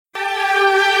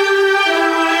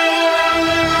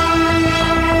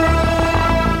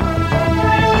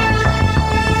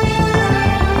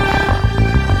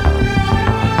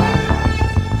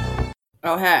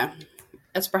Oh, hey.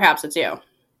 It's you.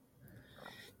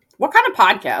 What kind of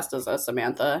podcast is this,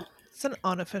 Samantha? It's an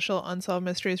unofficial Unsolved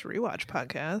Mysteries rewatch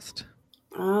podcast.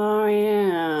 Oh,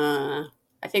 yeah.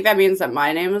 I think that means that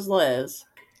my name is Liz.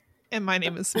 And my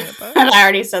name is Samantha. And I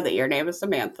already said that your name is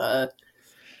Samantha.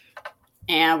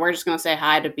 And we're just going to say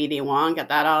hi to BD Wong, get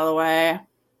that out of the way.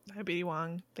 Hi, BD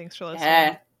Wong. Thanks for listening.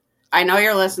 Hey, I know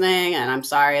you're listening, and I'm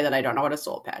sorry that I don't know what a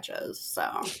soul patch is. So,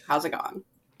 how's it going?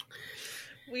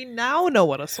 We now know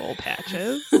what a soul patch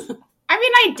is. I mean,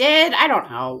 I did. I don't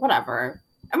know. Whatever.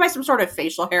 Am I some sort of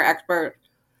facial hair expert?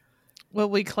 Well,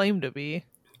 we claim to be.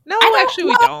 No,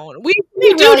 we don't. We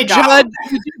really do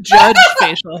judge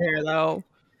facial hair, though.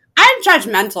 I'm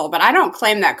judgmental, but I don't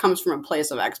claim that comes from a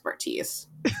place of expertise.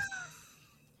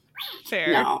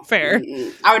 Fair. No. Fair.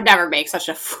 I would never make such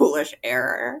a foolish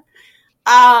error.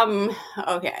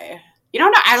 Okay. You know,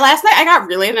 last night I got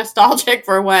really nostalgic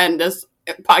for when this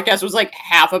podcast was like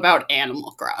half about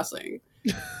Animal Crossing.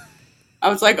 I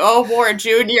was like, oh, Ward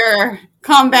Jr.,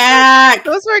 come back.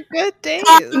 Those were good days.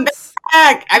 Come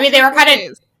back. I mean, they were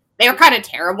kind of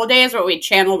terrible days, but we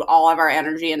channeled all of our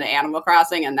energy into Animal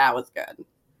Crossing, and that was good.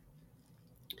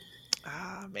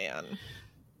 Ah, man.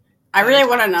 I really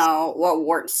want to know what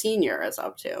Wart Sr. is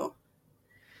up to.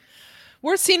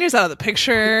 Wart Sr.'s out of the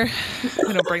picture.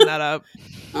 We don't bring that up.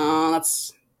 Oh,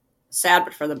 that's sad,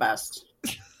 but for the best.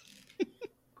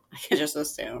 I can just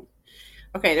assume.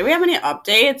 Okay, do we have any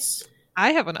updates?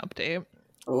 I have an update.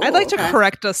 Ooh, I'd like to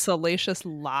correct a salacious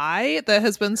lie that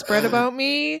has been spread about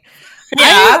me.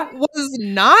 Yeah. I was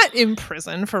not in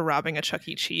prison for robbing a Chuck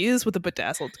E. Cheese with a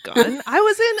bedazzled gun. I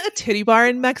was in a titty bar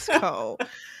in Mexico.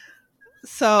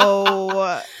 So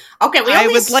okay, I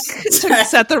would like to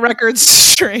set the record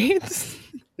straight.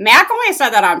 Mac only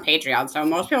said that on Patreon, so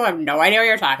most people have no idea what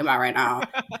you're talking about right now.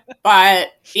 But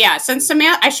yeah, since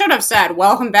Samantha, I should have said,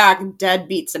 welcome back,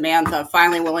 deadbeat Samantha,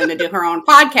 finally willing to do her own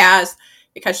podcast,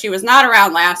 because she was not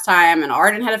around last time, and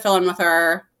Arden had to fill in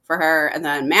for her, and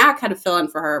then Mac had to fill in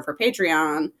for her for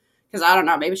Patreon, because I don't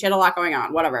know, maybe she had a lot going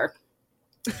on, whatever.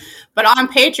 But on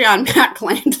Patreon, Matt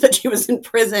claimed that she was in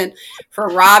prison for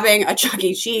robbing a Chuck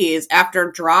E. Cheese after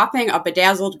dropping a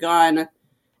bedazzled gun.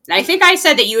 And I think I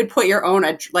said that you would put your own,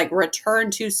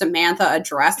 return to Samantha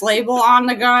address label on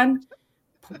the gun.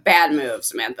 Bad move,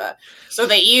 Samantha. So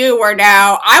that you were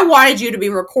now, I wanted you to be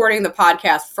recording the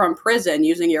podcast from prison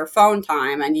using your phone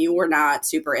time, and you were not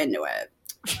super into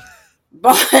it.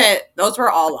 But those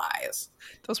were all lies.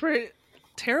 Those were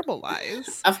terrible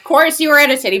lies. Of course you were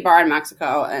at a titty bar in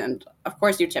Mexico, and of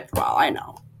course you tipped well, I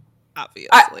know.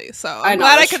 Obviously. I'm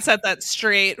glad I could set that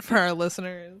straight for our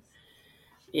listeners.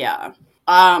 Yeah.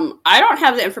 I don't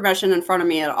have the information in front of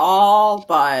me at all,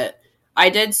 but I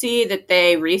did see that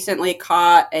they recently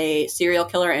caught a serial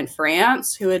killer in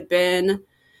France who had been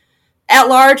at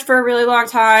large for a really long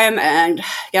time, and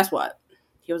guess what?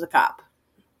 He was a cop.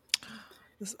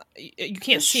 You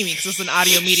can't see me because it's an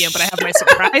audio medium, but I have my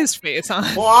surprised face on.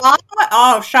 What?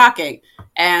 Oh, shocking.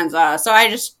 And so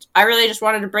I really just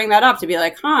wanted to bring that up to be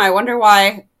like, I wonder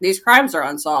why these crimes are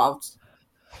unsolved.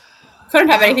 Couldn't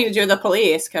have anything to do with the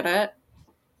police, could it?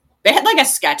 They had like a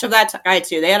sketch of that guy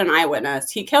too. They had an eyewitness.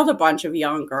 He killed a bunch of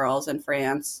young girls in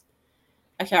France.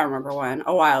 I can't remember when.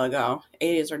 A while ago.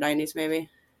 80s or 90s maybe.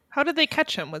 How did they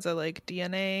catch him? Was it like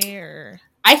DNA or...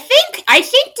 I think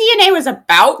DNA was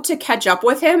about to catch up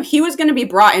with him. He was going to be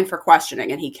brought in for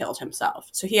questioning, and he killed himself.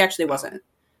 So he actually wasn't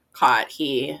caught.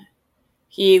 He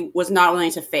was not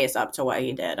willing to face up to what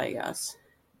he did, I guess.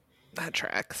 That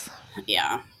tracks.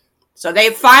 Yeah. So they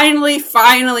finally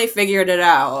figured it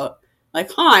out.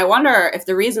 Like, I wonder if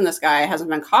the reason this guy hasn't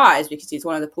been caught is because he's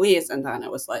one of the police. And then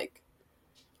it was like,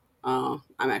 oh,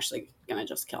 I'm actually going to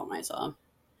just kill myself.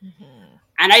 Mm-hmm.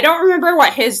 And I don't remember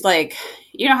what his,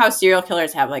 you know how serial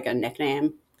killers have, a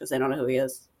nickname? Because they don't know who he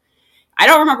is. I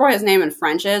don't remember what his name in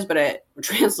French is, but it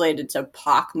translated to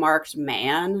pockmarked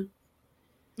man.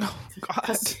 Oh,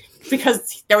 God.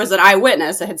 Because there was an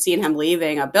eyewitness that had seen him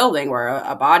leaving a building where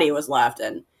a body was left,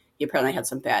 and he apparently had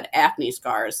some bad acne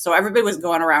scars. So everybody was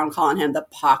going around calling him the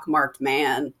pockmarked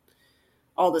man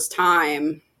all this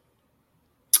time.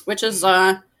 Which is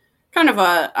kind of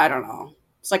I don't know.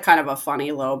 It's kind of a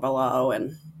funny low below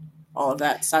and all of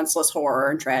that senseless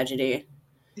horror and tragedy.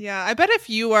 Yeah, I bet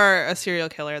if you are a serial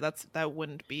killer, that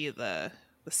wouldn't be the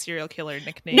serial killer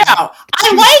nickname. No,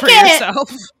 I like it.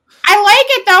 Yourself. I like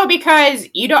it though because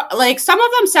you don't some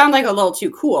of them sound like a little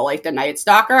too cool, like the Night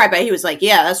Stalker. I bet he was like,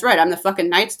 "Yeah, that's right, I'm the fucking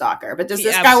Night Stalker." But does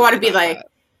this guy want to be like,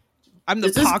 "I'm the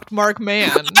pockmarked man"?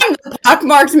 I'm the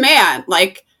pockmarked man.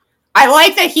 I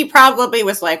like that he probably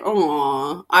was like,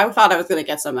 "Oh, I thought I was going to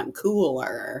get something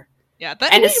cooler." Yeah,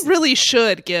 we really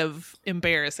should give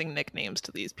embarrassing nicknames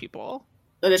to these people.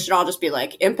 They should all just be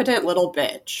like, impotent little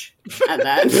bitch. And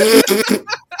then...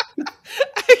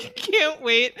 I can't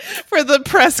wait for the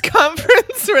press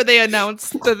conference where they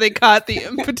announce that they caught the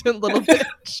impotent little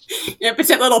bitch.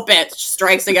 Impotent little bitch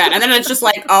strikes again. And then it's just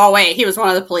like, oh, wait, he was one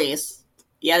of the police.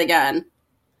 Yet again.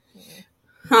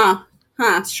 Huh.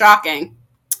 It's shocking.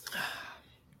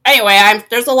 Anyway,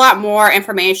 there's a lot more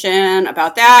information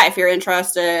about that if you're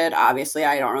interested. Obviously,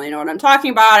 I don't really know what I'm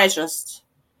talking about. It's just,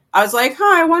 I was like,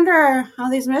 I wonder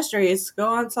how these mysteries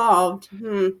go unsolved.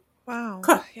 Wow.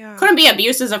 Couldn't be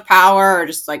abuses of power or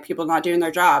just like people not doing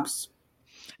their jobs.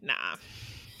 Nah.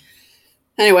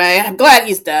 Anyway, I'm glad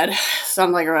he's dead.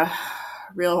 Sounds like a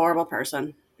real horrible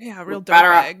person. Yeah, a real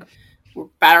dirtbag. We're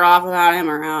better off without him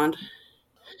around.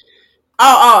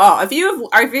 Oh! If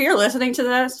you're listening to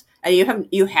this and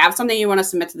you have something you want to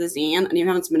submit to the zine and you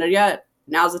haven't submitted yet,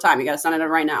 now's the time. You got to send it in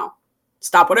right now.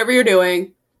 Stop whatever you're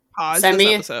doing. Pause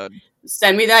this episode.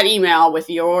 Send me that email with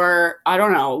your, I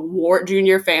don't know, Wart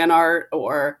Jr. fan art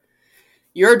or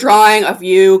your drawing of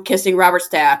you kissing Robert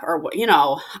Stack or,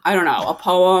 I don't know, a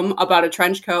poem about a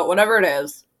trench coat, whatever it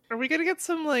is. Are we going to get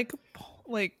some, like...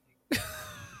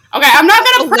 Okay, I'm not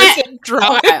going to print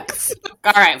drawings. Okay.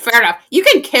 All right, fair enough. You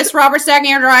can kiss Robert Stack in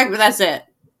your drawing, but that's it.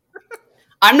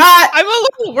 I'm a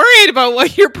little worried about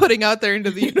what you're putting out there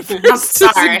into the universe to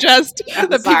suggest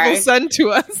that people send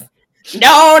to us.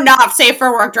 No, not safe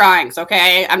for work drawings,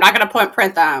 okay? I'm not going to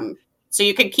print them. So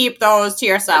you can keep those to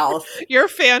yourself. Your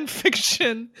fan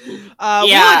fiction.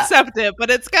 We'll accept it, but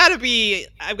it's got to be,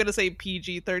 I'm going to say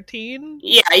PG-13.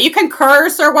 Yeah, you can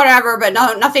curse or whatever, but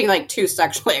nothing like too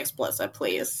sexually explicit,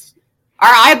 please.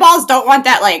 Our eyeballs don't want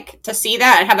that, like, to see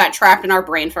that and have that trapped in our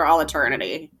brain for all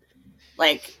eternity.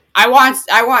 Like, I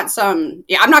want some,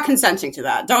 I'm not consenting to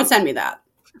that. Don't send me that.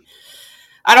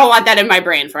 I don't want that in my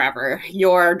brain forever.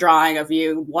 Your drawing of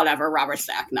you, whatever, Robert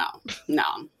Stack. No.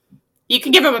 You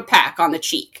can give him a peck on the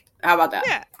cheek. How about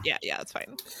that? Yeah, that's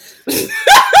fine.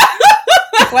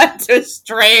 Went to a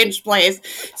strange place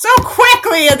so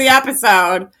quickly in the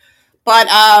episode.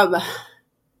 But,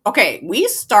 okay, we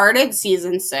started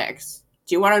season 6.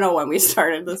 Do you want to know when we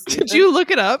started this season? Did you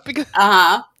look it up?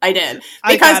 I did.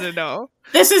 I gotta know.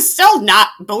 This is still not,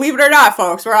 believe it or not,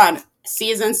 folks, we're on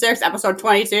season 6, episode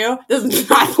 22. This is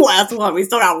not the last one. We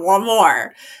still got one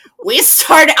more.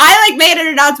 I made an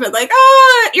announcement like,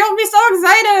 oh, you'll be so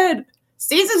excited.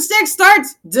 Season 6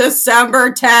 starts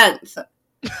December 10th.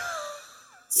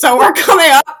 So we're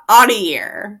coming up on a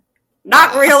year.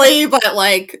 Not really, but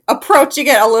like approaching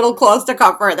it a little close to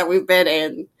comfort that we've been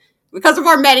in. Because of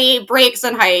our many breaks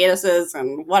and hiatuses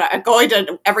and going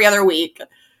to every other week,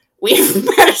 we've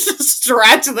managed to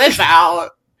stretch this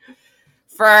out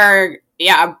for,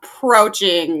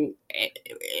 approaching.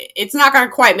 It's not going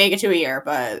to quite make it to a year,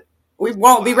 but we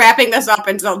won't be wrapping this up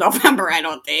until November, I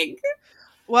don't think.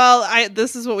 Well,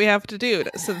 this is what we have to do,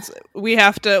 since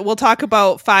we'll talk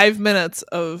about 5 minutes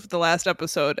of the last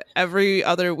episode every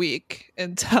other week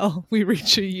until we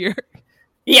reach a year.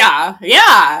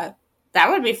 Yeah. That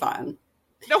would be fun.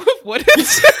 No, it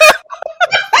wouldn't.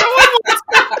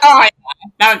 Oh, yeah.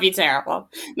 That would be terrible.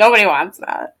 Nobody wants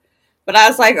that. But I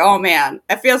was like, oh man,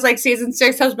 it feels like season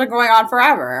 6 has been going on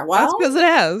forever. Well, that's because it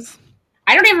has.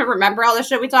 I don't even remember all the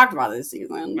shit we talked about this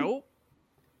season. Nope.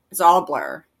 It's all a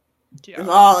blur. Yeah. It's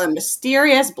all a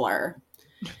mysterious blur.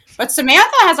 But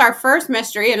Samantha has our first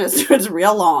mystery, and it's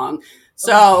real long.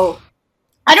 So,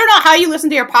 I don't know how you listen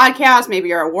to your podcast. Maybe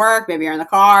you're at work, maybe you're in the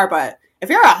car, but if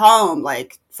you're at home,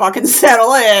 like, fucking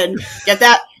settle in. Get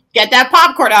that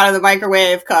popcorn out of the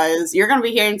microwave, because you're going to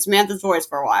be hearing Samantha's voice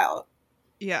for a while.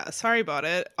 Yeah, sorry about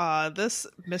it. This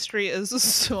mystery is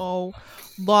so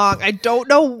long. I don't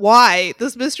know why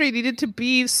this mystery needed to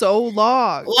be so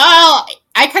long. Well,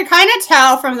 I could kind of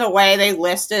tell from the way they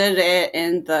listed it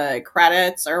in the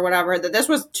credits or whatever that this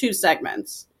was 2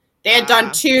 segments. They had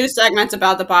done 2 segments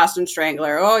about the Boston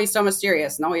Strangler. Oh, he's so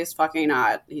mysterious. No, he's fucking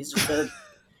not. He's just a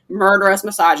murderous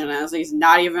misogynist. He's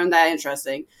not even that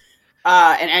interesting.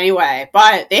 In any way.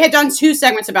 But they had done 2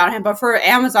 segments about him, but for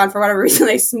Amazon, for whatever reason,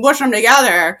 they smushed them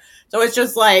together. So it's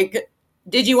just like,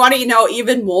 did you want to know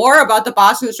even more about the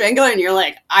Boston Strangler? And you're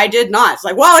like, I did not. It's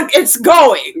like, well, it's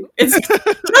going. It's just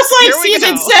like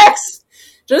season 6.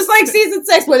 Just like season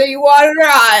 6, whether you want it or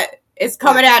not, it's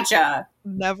coming at you.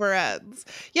 Never ends.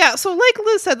 Yeah, so like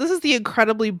Liz said, this is the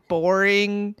incredibly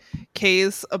boring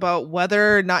case about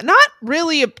whether or not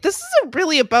really, this isn't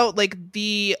really about like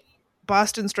the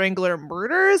Boston Strangler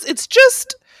murders. It's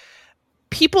just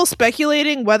people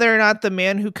speculating whether or not the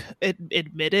man who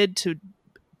admitted to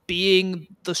being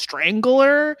the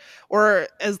strangler, or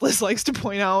as Liz likes to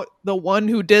point out, the one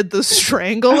who did the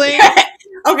strangling.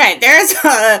 Okay, there's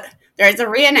a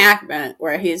reenactment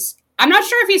where I'm not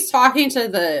sure if he's talking to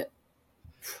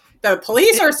the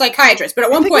police or a psychiatrist, but at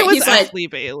one point he's like, Lee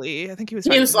Bailey. I think he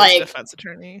was like, defense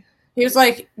attorney. He was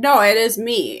like, no, it is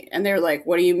me. And they're like,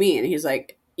 what do you mean? And he's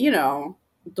like, the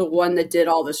one that did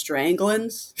all the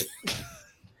stranglings. I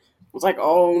was like,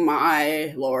 oh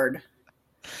my Lord.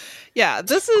 Yeah,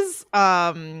 this is which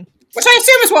I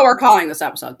assume is what we're calling this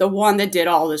episode. The one that did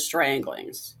all the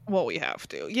stranglings. Well, we have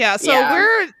to. Yeah, so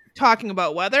we're talking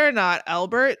about whether or not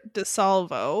Albert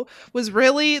DeSalvo was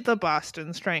really the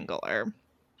Boston Strangler.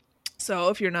 So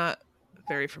if you're not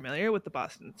very familiar with the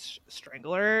Boston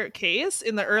Strangler case,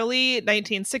 in the early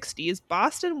 1960s,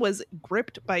 Boston was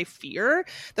gripped by fear.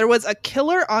 There was a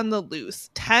killer on the loose.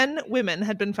 10 women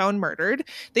had been found murdered.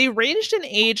 They ranged in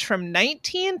age from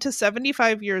 19 to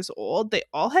 75 years old. They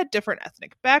all had different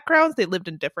ethnic backgrounds. They lived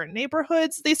in different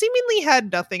neighborhoods. They seemingly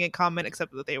had nothing in common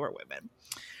except that they were women.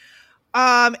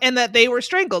 And that they were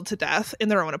strangled to death in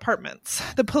their own apartments.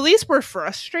 The police were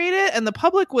frustrated and the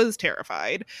public was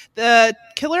terrified. The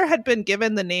killer had been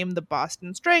given the name the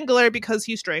Boston Strangler because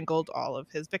he strangled all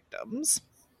of his victims.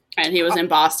 And he was in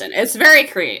Boston. It's very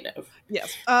creative.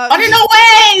 Yes. But in a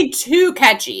way, too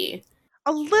catchy.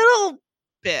 A little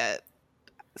bit.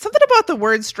 Something about the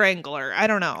word strangler. I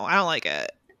don't know. I don't like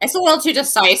it. It's a little too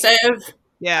decisive.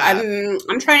 Yeah.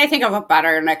 I'm trying to think of a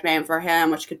better nickname for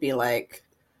him, which could be like,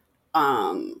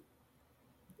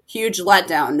 huge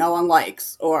letdown no one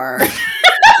likes, or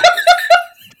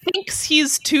thinks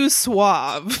he's too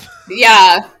suave.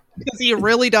 Yeah, because he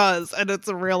really does, and it's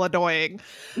real annoying.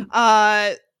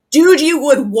 Dude, you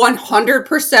would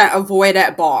 100% avoid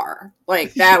at bar.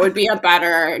 Like, that would be a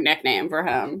better nickname for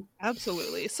him.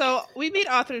 Absolutely. So we meet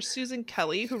author Susan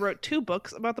Kelly, who wrote 2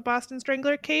 books about the Boston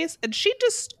Strangler case, and she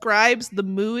describes the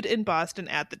mood in Boston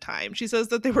at the time. She says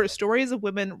that there were stories of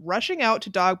women rushing out to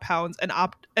dog pounds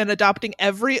and adopting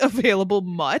every available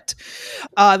mutt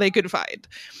they could find.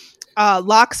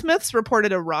 Locksmiths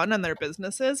reported a run on their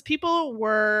businesses. People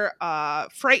were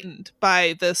frightened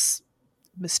by this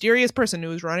mysterious person who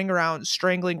was running around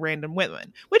strangling random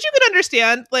women, which you could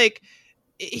understand. Like,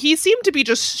 he seemed to be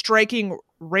just striking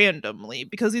randomly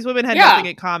because these women had nothing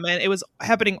in common. It was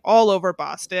happening all over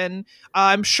Boston.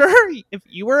 I'm sure if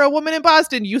you were a woman in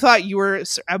Boston, you thought you were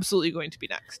absolutely going to be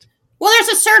next. Well,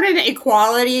 there's a certain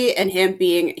equality in him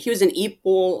being, he was an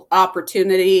equal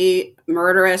opportunity,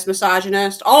 murderous,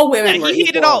 misogynist. All women were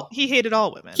equal. He hated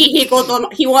all women. He equaled them.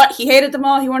 He hated them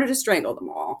all. He wanted to strangle them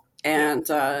all. And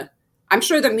I'm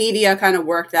sure the media kind of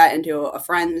worked that into a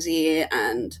frenzy.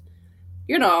 And,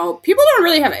 people don't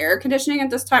really have air conditioning at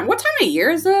this time. What time of year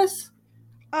is this?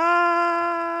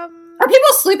 Are people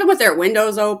sleeping with their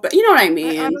windows open? You know what I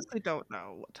mean? I honestly don't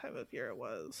know what time of year it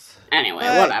was. Anyway,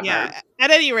 whatever. Yeah,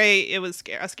 at any rate, it was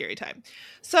a scary time.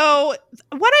 So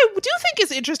what I do think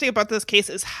is interesting about this case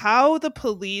is how the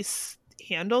police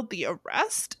handled the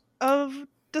arrest of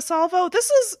DeSalvo. This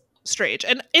is strange.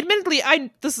 And admittedly,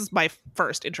 this is my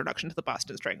first introduction to the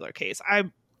Boston Strangler case. I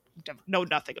know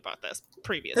nothing about this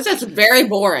previously. This is very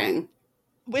boring.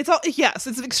 It's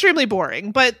extremely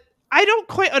boring, but I don't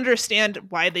quite understand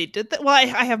why they did that. Well, I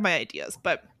have my ideas,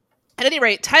 but at any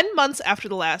rate, 10 months after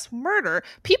the last murder,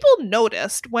 people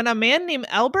noticed when a man named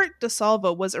Albert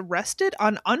DeSalvo was arrested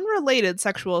on unrelated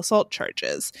sexual assault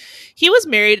charges. He was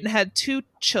married and had 2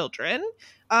 children.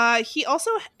 He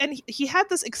had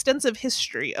this extensive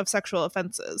history of sexual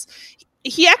offenses.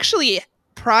 He actually,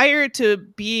 prior to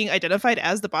being identified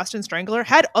as the Boston Strangler,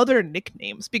 had other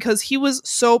nicknames because he was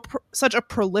such a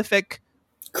prolific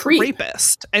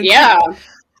rapist. And creep.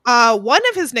 One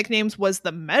of his nicknames was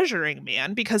the Measuring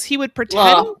Man because he would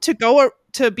pretend to go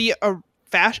to be a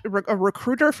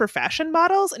recruiter for fashion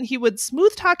models, and he would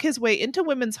smooth talk his way into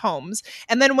women's homes,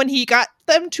 and then when he got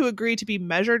them to agree to be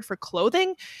measured for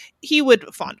clothing, he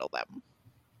would fondle them.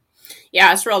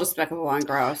 Yeah, it's real despicable and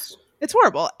gross. It's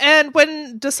horrible. And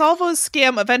when DeSalvo's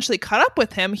scam eventually caught up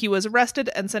with him, he was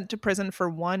arrested and sent to prison for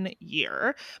 1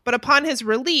 year. But upon his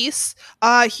release,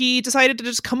 he decided to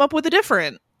just come up with a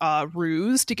different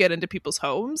ruse to get into people's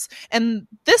homes. And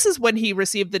this is when he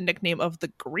received the nickname of the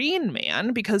Green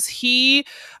Man because he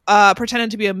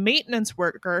pretended to be a maintenance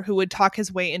worker who would talk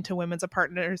his way into women's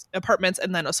apartments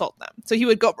and then assault them. So he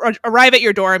would arrive at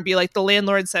your door and be like, the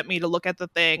landlord sent me to look at the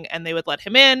thing, and they would let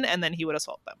him in, and then he would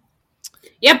assault them.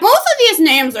 Yeah, both of these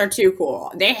names are too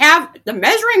cool. They have, the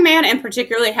Measuring Man in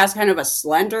particular has kind of a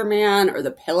Slender Man or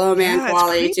the Pillow Man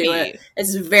quality to it.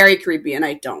 It's very creepy and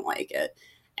I don't like it.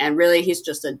 And really, he's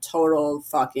just a total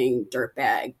fucking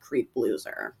dirtbag creep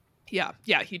loser.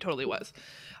 Yeah, he totally was.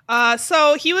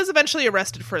 So he was eventually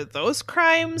arrested for those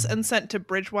crimes and sent to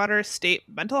Bridgewater State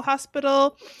Mental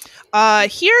Hospital.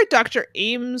 Here, Dr.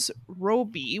 Ames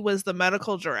Roby was the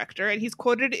medical director, and he's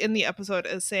quoted in the episode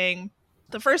as saying,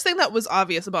 "The first thing that was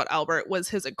obvious about Albert was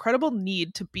his incredible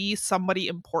need to be somebody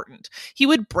important. He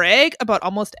would brag about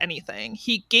almost anything.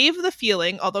 He gave the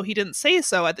feeling, although he didn't say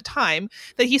so at the time,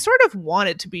 that he sort of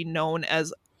wanted to be known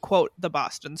as, quote, the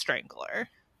Boston Strangler."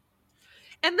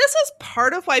 And this is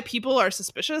part of why people are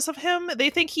suspicious of him. They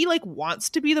think he like wants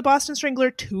to be the Boston Strangler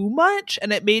too much,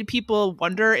 and it made people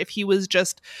wonder if he was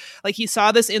just like he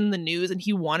saw this in the news and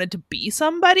he wanted to be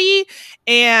somebody,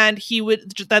 and he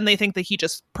would then they think that he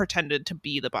just pretended to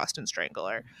be the Boston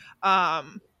Strangler.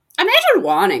 Imagine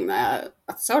wanting that.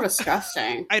 That's so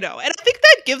disgusting. I know. And I think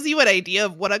that gives you an idea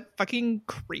of what a fucking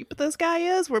creep this guy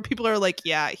is, where people are like,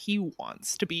 yeah, he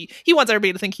wants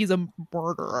everybody to think he's a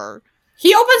murderer.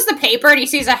 He opens the paper and he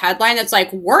sees a headline that's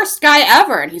like, worst guy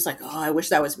ever. And he's like, oh, I wish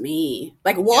that was me.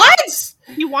 Like, what?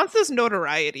 He wants this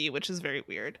notoriety, which is very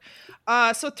weird.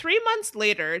 So 3 months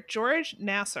later, George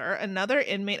Nassar, another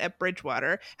inmate at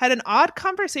Bridgewater, had an odd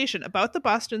conversation about the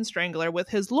Boston Strangler with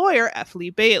his lawyer, F.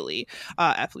 Lee Bailey.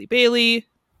 F. Lee Bailey,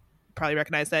 probably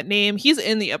recognize that name. He's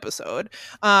in the episode.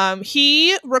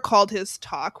 He recalled his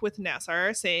talk with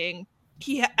Nassar, saying,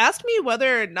 he asked me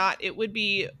whether or not it would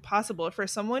be possible for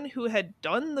someone who had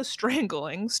done the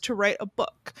stranglings to write a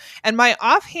book. And my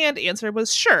offhand answer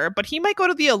was sure, but he might go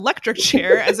to the electric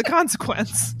chair as a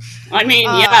consequence. I mean,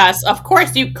 yes, of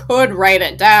course you could write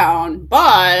it down,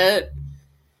 but...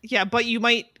 Yeah, but you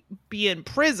might be in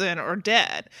prison or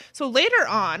dead. So later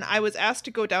on, I was asked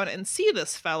to go down and see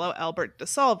this fellow, Albert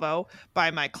DeSalvo, by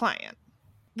my client.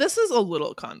 This is a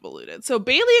little convoluted. So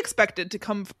Bailey expected to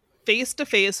come face to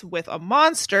face with a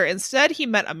monster. Instead, he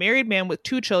met a married man with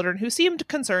 2 children who seemed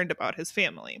concerned about his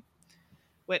family.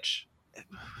 Which,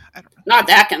 I don't know. Not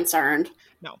that concerned.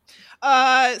 No.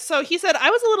 So he said,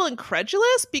 I was a little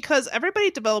incredulous because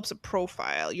everybody develops a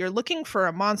profile. You're looking for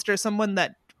a monster, someone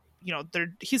that, you know,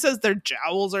 he says their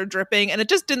jowls are dripping, and it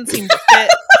just didn't seem to fit.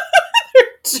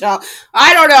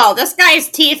 I don't know. This guy's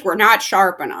teeth were not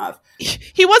sharp enough.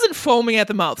 He wasn't foaming at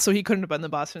the mouth, so he couldn't have been the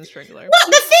Boston Strangler. Well,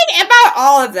 the thing about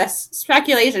all of this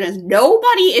speculation is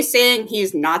nobody is saying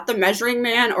he's not the Measuring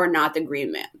Man or not the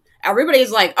Green Man.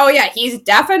 Everybody's like, oh yeah, he's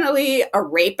definitely a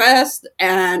rapist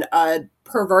and a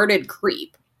perverted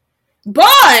creep.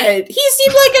 But he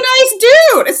seemed like a nice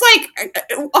dude. It's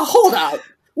like, hold up.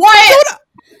 What?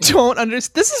 Don't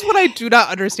understand. This is what I do not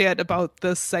understand about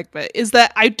this segment, is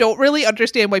that I don't really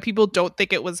understand why people don't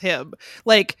think it was him.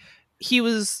 Like, he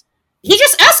just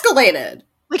escalated.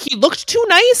 Like, he looked too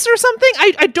nice or something?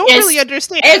 I don't really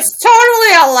understand. It's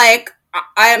totally like,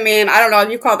 I mean, I don't know if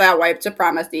you call that white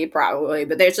supremacy, probably,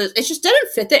 but it just didn't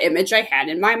fit the image I had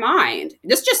in my mind.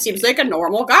 This just seems like a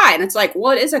normal guy, and it's like,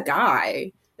 what is a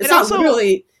guy? It's not also,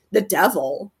 literally the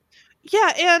devil.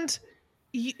 Yeah, and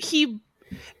he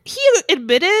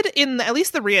admitted in at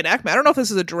least the reenactment, I don't know if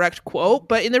this is a direct quote,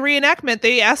 but in the reenactment,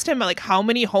 they asked him, like, how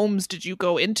many homes did you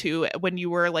go into when you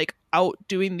were, like, out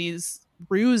doing these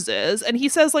ruses? And he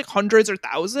says, like, hundreds or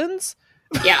thousands.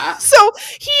 Yeah. So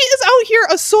he is out here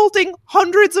assaulting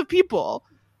hundreds of people.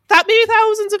 That maybe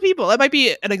thousands of people. That might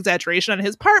be an exaggeration on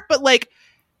his part, but, like,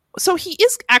 so he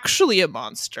is actually a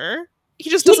monster. He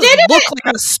just doesn't look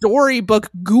like a storybook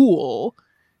ghoul.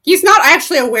 He's not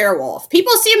actually a werewolf.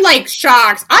 People seem like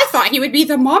shocked. I thought he would be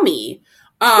the mummy.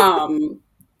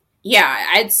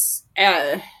 Yeah, it's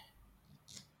because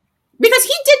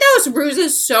he did those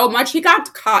ruses so much, he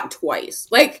got caught twice.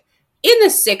 Like, in the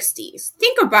 60s.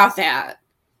 Think about that.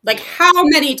 Like, how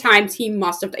many times he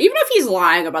must have, even if he's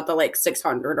lying about the, like,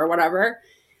 600 or whatever,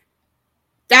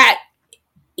 that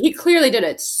he clearly did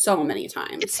it so many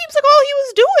times. It seems like all he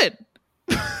was doing.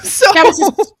 So that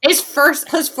was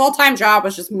his full-time job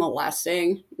was just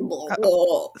molesting.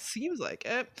 Seems like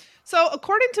it. So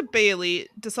according to Bailey,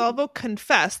 DeSalvo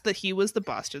confessed that he was the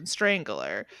Boston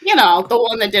Strangler. You know, the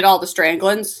one that did all the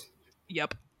stranglings.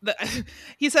 Yep.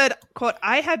 He said, quote,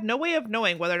 I had no way of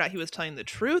knowing whether or not he was telling the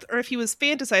truth or if he was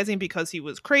fantasizing because he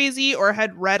was crazy or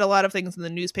had read a lot of things in the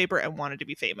newspaper and wanted to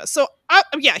be famous. So,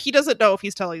 yeah, he doesn't know if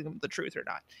he's telling them the truth or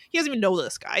not. He doesn't even know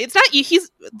this guy. He's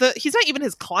not even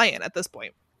his client at this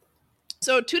point.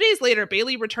 So 2 days later,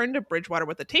 Bailey returned to Bridgewater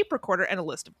with a tape recorder and a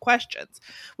list of questions.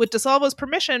 With DeSalvo's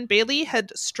permission, Bailey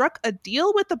had struck a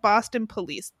deal with the Boston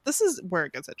police. This is where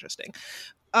it gets interesting.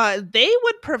 They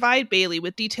would provide Bailey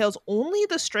with details only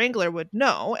the Strangler would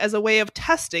know as a way of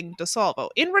testing DeSalvo.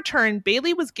 In return,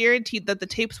 Bailey was guaranteed that the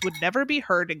tapes would never be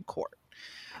heard in court.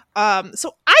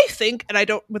 So I think, and I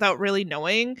don't, without really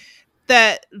knowing,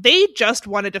 that they just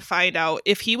wanted to find out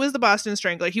if he was the Boston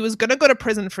Strangler. He was going to go to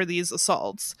prison for these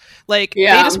assaults. Like, they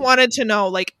just wanted to know,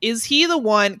 like, is he the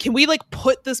one? Can we, like,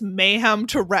 put this mayhem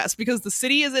to rest? Because the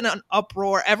city is in an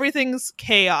uproar. Everything's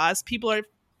chaos. People are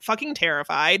fucking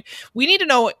terrified. We need to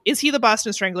know, is he the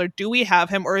Boston Strangler? Do we have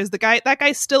him? Or is that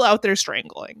guy still out there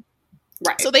strangling?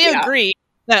 Right. So they agree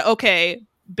that, okay,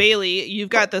 Bailey, you've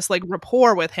got this, like,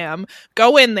 rapport with him.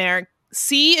 Go in there.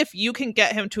 See if you can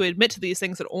get him to admit to these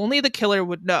things that only the killer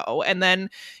would know. And then,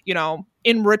 you know,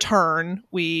 in return,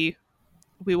 we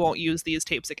won't use these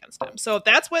tapes against him. So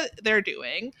that's what they're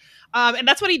doing. And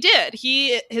that's what he did.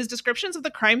 His descriptions of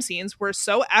the crime scenes were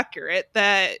so accurate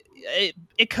that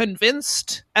it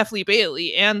convinced F. Lee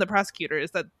Bailey and the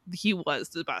prosecutors that he was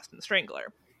the Boston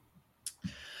Strangler.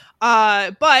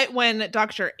 But when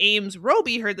Dr. Ames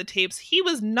Roby heard the tapes, he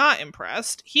was not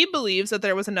impressed. He believes that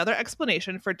there was another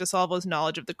explanation for DeSalvo's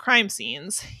knowledge of the crime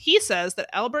scenes. He says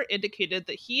that Albert indicated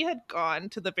that he had gone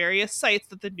to the various sites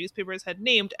that the newspapers had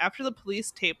named after the police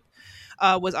tape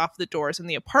was off the doors in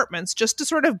the apartments, just to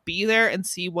sort of be there and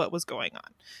see what was going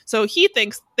on. So he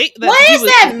thinks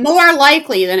that more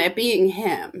likely than it being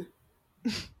him?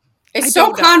 It's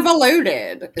so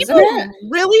convoluted, isn't it?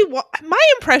 Really, my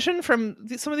impression from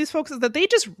some of these folks is that they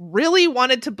just really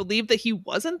wanted to believe that he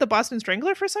wasn't the Boston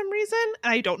Strangler for some reason.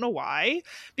 I don't know why,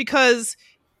 because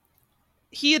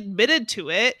he admitted to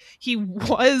it. He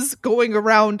was going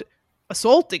around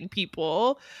assaulting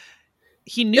people.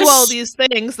 He knew all these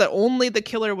things that only the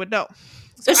killer would know.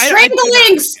 So the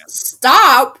stranglings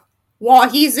stop while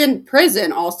he's in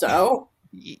prison also.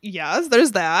 Yes,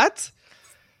 there's that.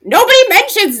 Nobody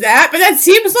mentions that, but that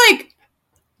seems like,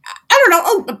 I don't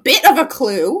know, a bit of a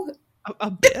clue. A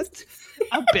bit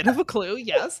of a clue,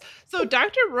 yes. So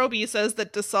Dr. Roby says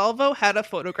that DeSalvo had a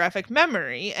photographic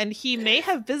memory, and he may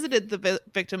have visited the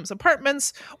victim's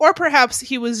apartments, or perhaps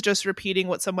he was just repeating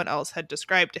what someone else had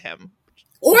described to him.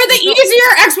 Or the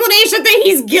easier explanation that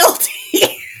he's guilty.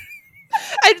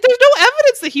 There's no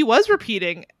evidence that he was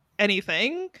repeating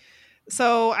anything,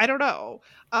 so I don't know.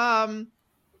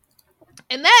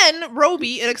 And then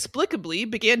Roby inexplicably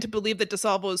began to believe that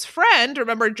DeSalvo's friend,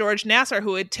 remember George Nassar,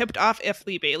 who had tipped off F.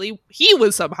 Lee Bailey, he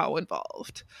was somehow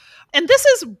involved. And this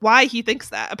is why he thinks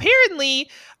that. Apparently,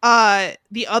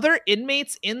 the other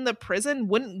inmates in the prison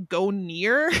wouldn't go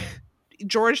near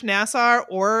George Nassar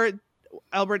or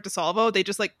Albert DeSalvo. They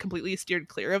just, like, completely steered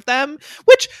clear of them,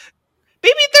 which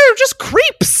maybe they're just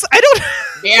creeps. I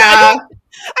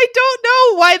don't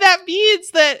know why that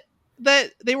means that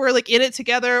they were, like, in it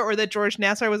together, or that George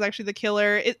Nassar was actually the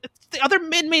killer. The other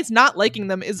inmates not liking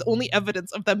them is only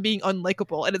evidence of them being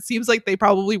unlikable, and it seems like they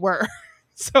probably were.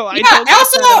 So I don't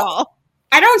see that at all.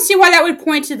 I don't see why that would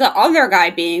point to the other guy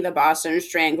being the Boston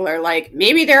Strangler. Like,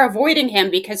 maybe they're avoiding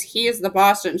him because he is the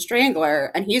Boston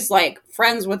Strangler, and he's, like,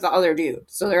 friends with the other dude,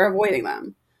 so they're avoiding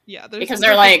them. Yeah, because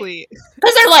they're like,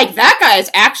 that guy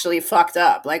is actually fucked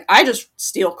up. Like, I just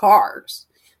steal cars.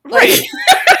 Like, right.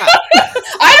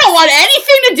 I don't want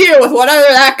anything to do with whatever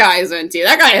that guy is into.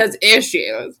 That guy has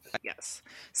issues. Yes.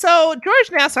 So George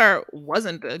Nassar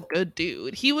wasn't a good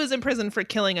dude. He was in prison for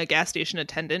killing a gas station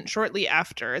attendant shortly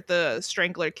after the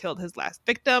Strangler killed his last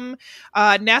victim.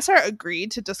 Nassar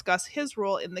agreed to discuss his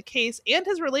role in the case and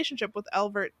his relationship with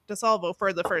Albert DeSalvo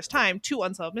for the first time to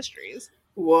Unsolved Mysteries.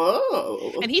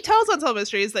 Whoa. And he tells Unsolved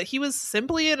Mysteries that he was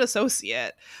simply an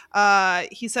associate.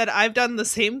 He said, I've done the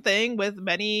same thing with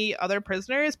many other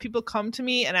prisoners. People come to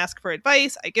me and ask for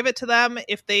advice. I give it to them.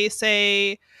 If they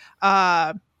say,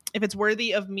 if it's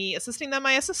worthy of me assisting them,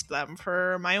 I assist them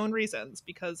for my own reasons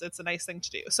because it's a nice thing to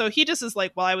do. So he just is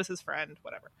like, well, I was his friend,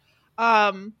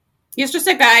 whatever. He's just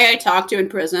a guy I talk to in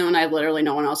prison when I have literally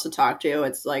no one else to talk to.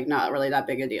 It's like not really that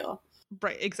big a deal.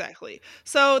 Right, exactly.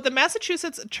 So the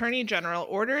Massachusetts Attorney General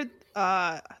ordered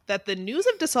that the news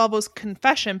of DeSalvo's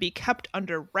confession be kept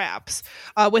under wraps.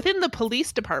 Within the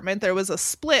police department, there was a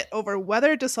split over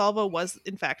whether DeSalvo was,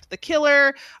 in fact, the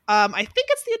killer. I think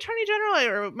it's the Attorney General,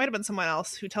 or it might have been someone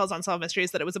else who tells Unsolved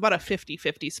Mysteries that it was about a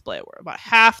 50-50 split, where about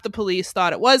half the police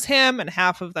thought it was him and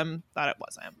half of them thought it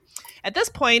wasn't him. At this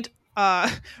point,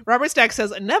 Robert Stack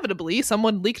says, inevitably,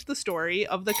 someone leaked the story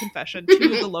of the confession to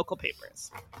the local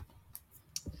papers.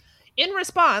 In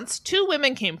response, 2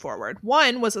 women came forward.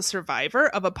 One was a survivor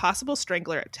of a possible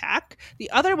Strangler attack. The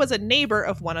other was a neighbor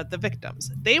of one of the victims.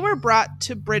 They were brought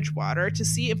to Bridgewater to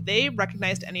see if they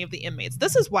recognized any of the inmates.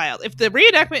 This is wild. If the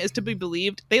reenactment is to be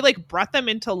believed, they like brought them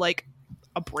into like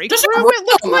a break room, it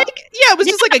looked like. Yeah, it was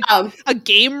just like a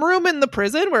game room in the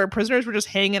prison where prisoners were just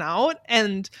hanging out,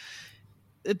 and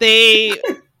they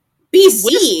be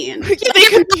seen. They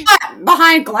could be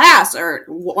behind glass or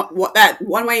what that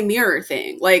one-way mirror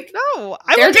thing. Like, no,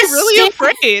 I would be really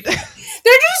afraid. They're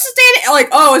just standing like,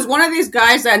 oh, is one of these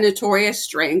guys that notorious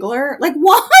strangler? Like,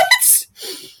 what?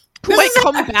 Who might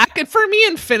come back for me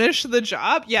and finish the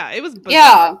job? Yeah, it was bizarre.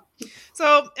 Yeah.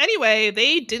 So anyway,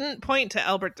 they didn't point to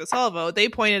Albert DeSalvo. They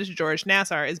pointed to George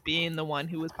Nassar as being the one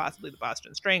who was possibly the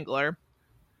Boston Strangler.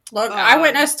 Look,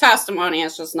 eyewitness testimony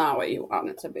is just not what you want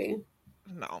it to be.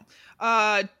 No.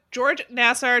 George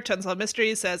Nassar, to Unsolved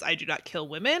Mysteries, says, I do not kill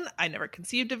women. I never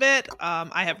conceived of it.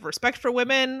 I have respect for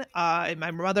women. And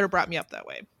my mother brought me up that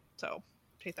way. So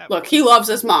take that. Look, he loves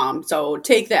his mom, so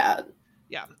take that.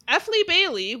 Yeah. F. Lee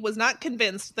Bailey was not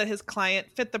convinced that his client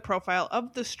fit the profile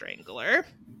of the Strangler.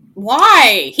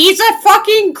 Why? He's a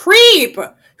fucking creep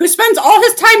who spends all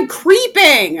his time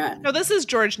creeping. No, this is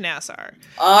George Nassar.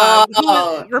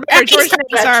 Remember, George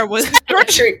Nassar was...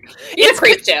 He's a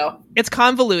creep too. It's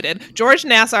convoluted. George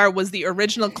Nassar was the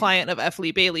original client of F.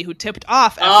 Lee Bailey who tipped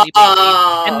off F. Lee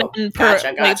Bailey. And then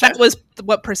gotcha. That was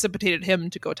what precipitated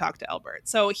him to go talk to Albert.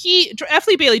 So F.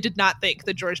 Lee Bailey did not think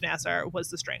that George Nassar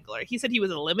was the Strangler. He said he was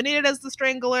eliminated as the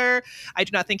Strangler. I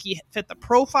do not think he fit the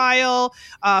profile.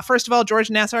 First of all, George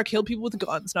Nassar killed people with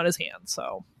guns, not his hands.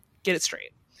 So get it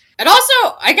straight. And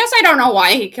also, I guess I don't know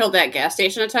why he killed that gas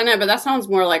station attendant, but that sounds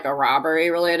more like a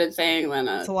robbery-related thing than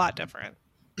It's a lot different.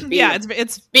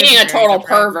 It's being a total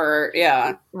pervert.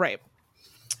 Yeah. Right.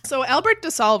 So Albert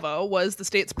DeSalvo was the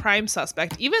state's prime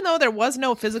suspect, even though there was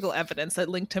no physical evidence that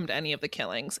linked him to any of the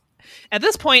killings. At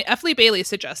this point, F. Lee Bailey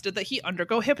suggested that he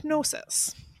undergo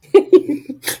hypnosis.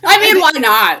 I mean, why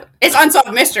not? It's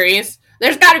Unsolved Mysteries.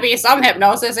 There's got to be some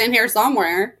hypnosis in here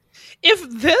somewhere. If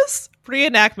this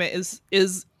reenactment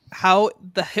is how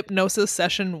the hypnosis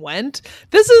session went,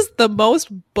 this is the most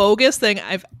bogus thing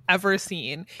I've ever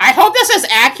seen. I hope this is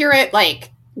accurate,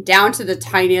 like, down to the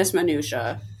tiniest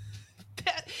minutia.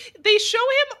 They show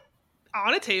him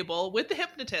on a table with the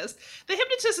hypnotist. The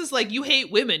hypnotist is like, you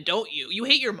hate women, don't you? You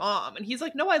hate your mom. And he's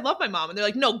like, no, I love my mom. And they're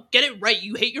like, no, get it right.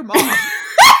 You hate your mom.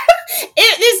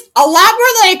 It is a lot more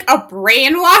like a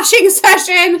brainwashing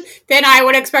session than I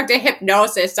would expect a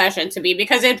hypnosis session to be,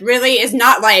 because it really is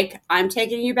not like, I'm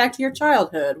taking you back to your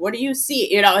childhood. What do you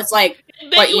see? You know, it's like...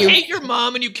 But you hate your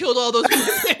mom and you killed all those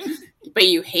women. But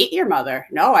you hate your mother.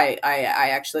 No, I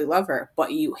actually love her.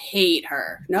 But you hate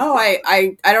her. No,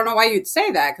 I don't know why you'd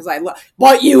say that, because I love...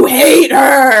 But you hate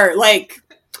her! Like,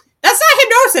 that's not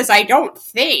hypnosis, I don't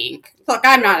think. Look,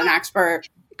 I'm not an expert.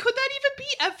 Could that even be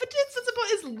evidence? That's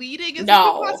about as leading as no.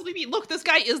 it could possibly be. Look, this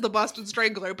guy is the Boston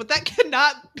Strangler, but that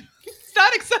cannot... It's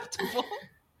not acceptable.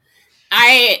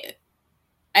 I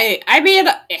mean,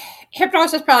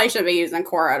 hypnosis probably shouldn't be used in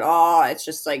court at all. It's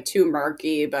just, like, too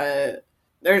murky, but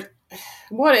there's...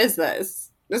 What is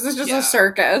this? This is just a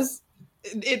circus.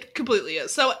 It completely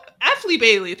is. So, F. Lee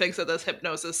Bailey thinks that this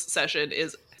hypnosis session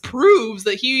proves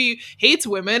that he hates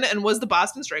women and was the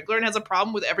Boston Strangler and has a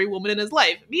problem with every woman in his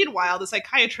life. Meanwhile, the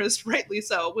psychiatrist, rightly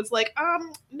so, was like,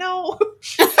 no.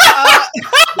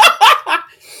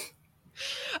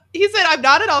 He said, I'm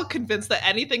not at all convinced that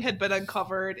anything had been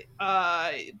uncovered.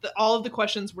 All of the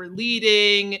questions were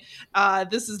leading.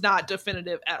 This is not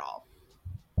definitive at all.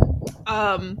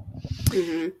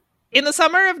 In the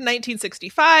summer of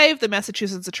 1965, the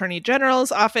Massachusetts Attorney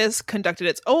General's office conducted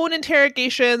its own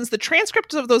interrogations. The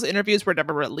transcripts of those interviews were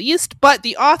never released, but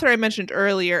the author I mentioned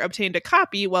earlier obtained a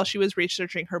copy while she was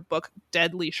researching her book,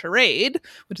 Deadly Charade,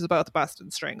 which is about the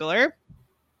Boston Strangler.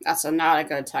 That's not a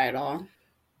good title.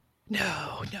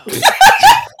 No.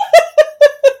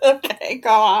 Okay,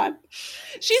 go on.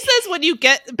 She says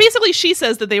basically she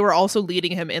says that they were also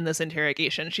leading him in this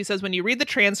interrogation. She says when you read the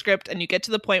transcript and you get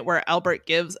to the point where Albert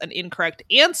gives an incorrect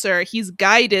answer, he's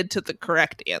guided to the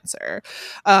correct answer.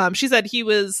 She said he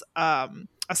was a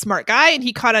smart guy and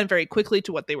he caught on very quickly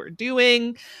to what they were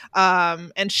doing.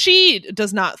 And she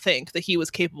does not think that he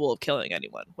was capable of killing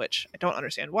anyone, which I don't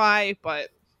understand why, but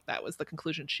that was the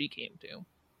conclusion she came to.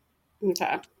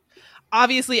 Okay.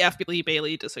 Obviously, F. Lee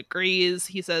Bailey disagrees.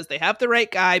 He says they have the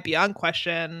right guy beyond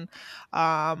question.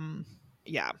 F.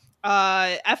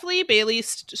 Lee Bailey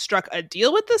struck a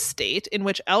deal with the state in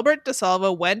which Albert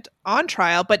DeSalvo went on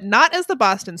trial, but not as the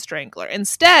Boston Strangler.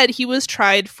 Instead, he was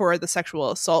tried for the sexual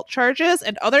assault charges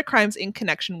and other crimes in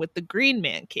connection with the Green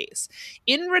Man case.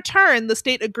 In return, the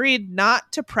state agreed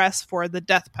not to press for the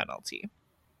death penalty.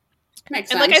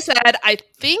 Makes and sense. like I said, I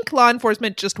think law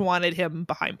enforcement just wanted him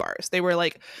behind bars. They were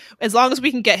like, as long as we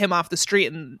can get him off the street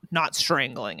and not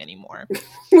strangling anymore.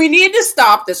 We need to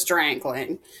stop the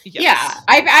strangling. Yes. Yeah,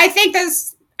 I think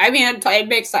this... I mean, it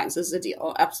makes sense as a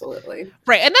deal. Absolutely.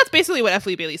 Right. And that's basically what F.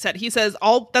 Lee Bailey said. He says,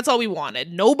 that's all we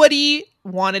wanted. Nobody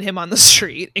wanted him on the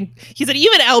street. And he said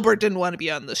even Albert didn't want to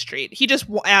be on the street. He just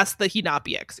asked that he not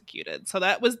be executed. So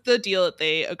that was the deal that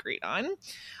they agreed on.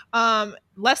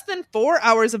 Less than 4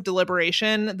 hours of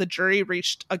deliberation, the jury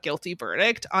reached a guilty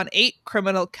verdict on 8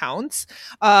 criminal counts.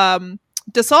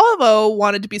 DeSalvo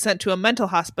wanted to be sent to a mental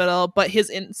hospital, but his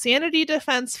insanity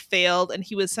defense failed and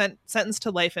he was sentenced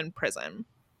to life in prison.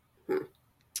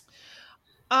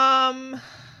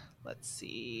 Let's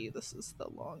see. This is the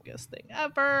longest thing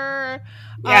ever.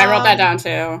 Yeah, I wrote that down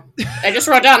too. I just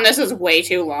wrote down this is way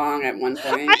too long at one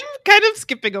point. I'm kind of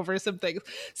skipping over some things.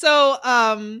 So,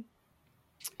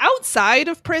 outside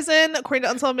of prison, according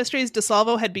to Unsolved Mysteries,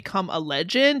 DeSalvo had become a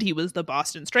legend. He was the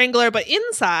Boston Strangler, but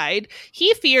inside,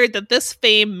 he feared that this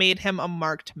fame made him a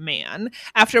marked man.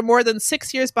 After more than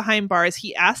 6 years behind bars,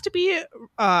 he asked to be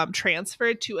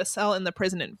transferred to a cell in the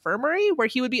prison infirmary where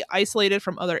he would be isolated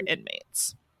from other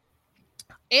inmates.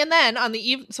 And then on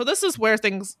the so this is where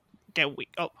things get weak.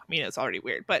 Oh, I mean, it's already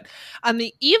weird. But on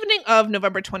the evening of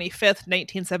November 25th,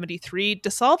 1973,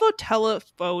 DeSalvo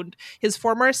telephoned his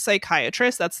former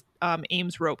psychiatrist, that's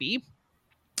Ames Roby.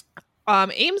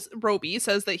 Ames Roby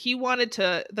says that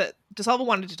that DeSalvo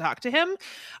wanted to talk to him.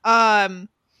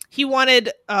 He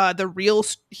wanted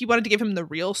to give him the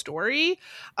real story.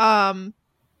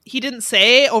 He didn't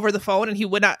say over the phone, and he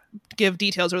would not give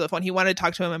details over the phone. He wanted to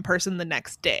talk to him in person the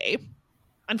next day.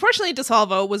 Unfortunately,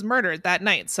 DeSalvo was murdered that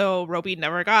night, so Roby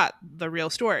never got the real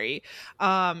story.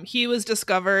 He was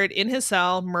discovered in his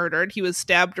cell, murdered. He was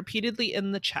stabbed repeatedly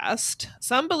in the chest.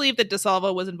 Some believe that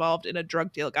DeSalvo was involved in a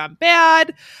drug deal gone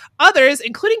bad. Others,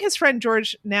 including his friend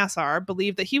George Nassar,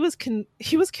 believe that he was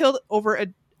killed over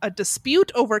a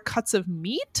dispute over cuts of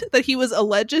meat that he was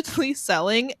allegedly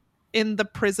selling in the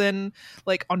prison,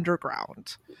 like,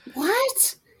 underground.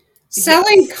 What?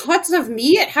 Selling cuts of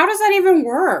meat? How does that even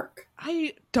work?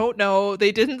 I don't know.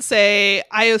 They didn't say.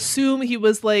 I assume he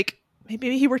was like,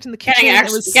 maybe he worked in the kitchen.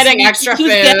 Getting extra food.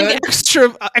 Getting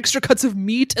extra cuts of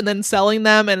meat and then selling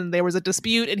them, and there was a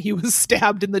dispute and he was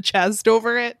stabbed in the chest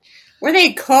over it. Were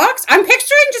they cooked? I'm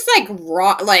picturing just like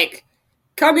raw, like,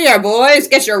 come here, boys,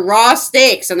 get your raw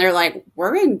steaks. And they're like,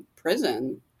 we're in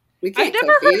prison. I've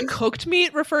never heard cooked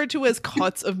meat referred to as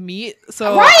cuts of meat,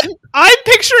 so I'm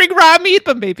picturing raw meat,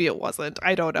 but maybe it wasn't.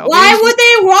 I don't know. Why would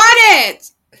they want it?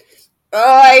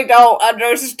 I don't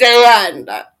understand.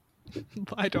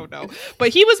 I don't know. But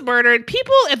he was murdered.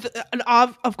 People,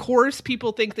 of course,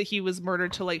 people think that he was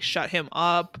murdered to, like, shut him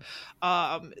up.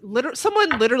 Someone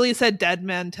literally said "dead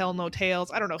men tell no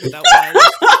tales." I don't know who that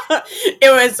was.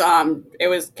 It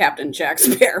was Captain Jack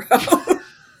Sparrow.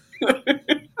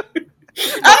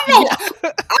 I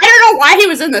don't know why he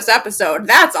was in this episode.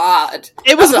 That's odd.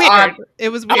 It was weird. It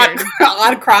was weird.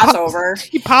 Odd crossover.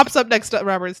 He pops up next to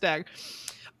Robert Stagg.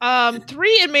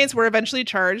 3 inmates were eventually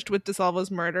charged with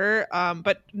DeSalvo's murder,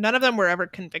 but none of them were ever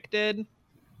convicted.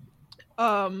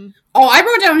 I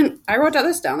wrote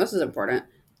this down. This is important.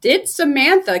 Did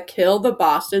Samantha kill the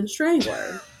Boston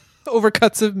Strangler? Over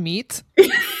cuts of meat?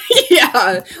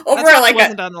 Yeah.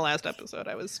 Wasn't on the last episode.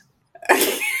 I was...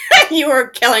 You were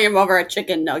killing him over a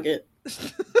chicken nugget.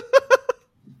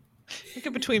 Look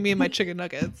at between me and my chicken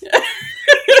nuggets.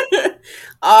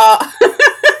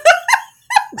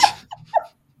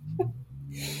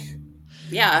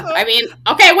 Yeah, I mean,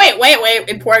 okay, wait.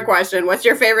 Important question. What's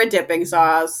your favorite dipping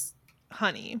sauce?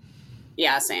 Honey.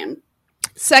 Yeah, same.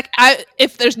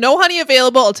 If there's no honey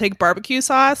available, I'll take barbecue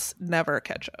sauce, never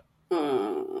ketchup.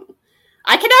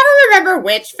 I can never remember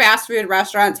which fast food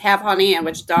restaurants have honey and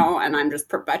which don't, and I'm just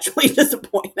perpetually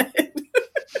disappointed.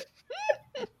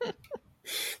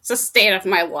 It's the state of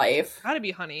my life. Gotta be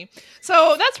honey.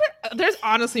 So that's where there's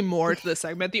honestly more to this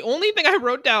segment. The only thing I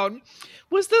wrote down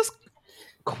was this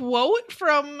quote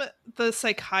from the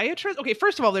psychiatrist. Okay,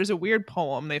 first of all, there's a weird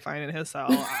poem they find in his cell.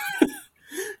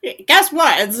 Guess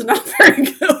what? It's not very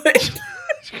good.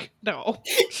 No.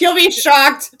 You'll be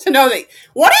shocked to know that.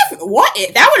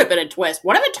 That would have been a twist.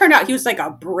 What if it turned out he was like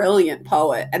a brilliant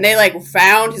poet and they like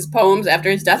found his poems after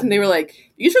his death and they were like,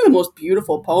 these are the most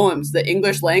beautiful poems the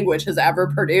English language has ever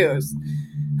produced.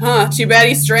 Too bad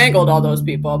he strangled all those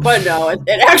people. But no, it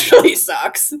actually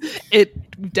sucks.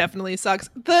 It definitely sucks.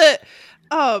 The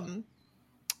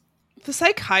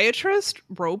psychiatrist,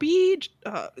 Roby,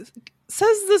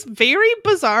 says this very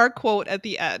bizarre quote at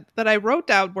the end that I wrote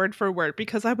down word for word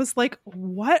because I was like,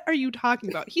 what are you talking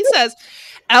about? He says,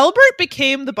 Albert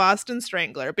became the Boston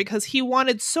Strangler because he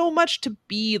wanted so much to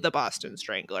be the Boston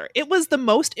Strangler. It was the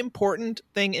most important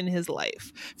thing in his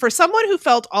life. For someone who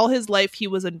felt all his life he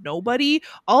was a nobody,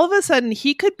 all of a sudden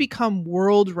he could become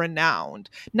world renowned.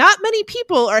 Not many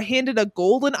people are handed a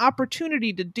golden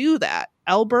opportunity to do that.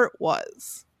 Albert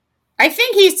was. I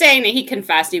think he's saying that he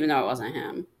confessed even though it wasn't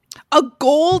him.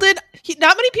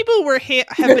 Not many people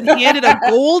have been handed a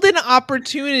golden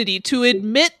opportunity to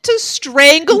admit to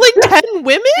strangling 10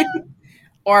 women?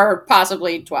 Or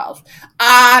possibly 12.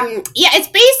 Yeah, it's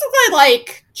basically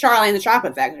like Charlie and the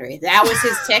Chocolate Factory. That was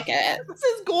his ticket. It's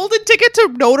his golden ticket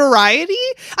to notoriety?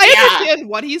 I understand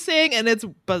what he's saying, and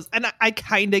I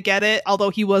kind of get it, although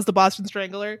he was the Boston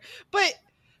Strangler. But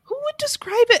who would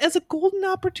describe it as a golden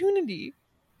opportunity?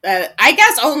 I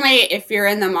guess only if you're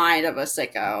in the mind of a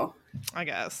sicko. I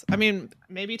guess. I mean,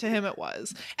 maybe to him it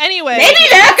was. Anyway. Maybe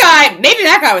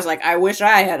that guy was like, I wish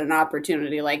I had an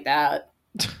opportunity like that.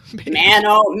 Man,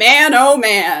 oh man, oh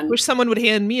man. Wish someone would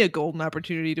hand me a golden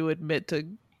opportunity to admit to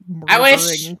murdering I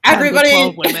wish everybody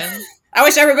 12 women. I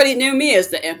wish everybody knew me as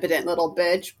the impotent little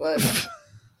bitch,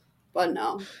 but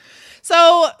no.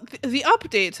 So the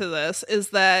update to this is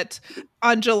that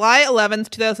on July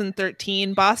 11th,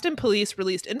 2013, Boston police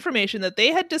released information that they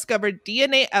had discovered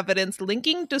DNA evidence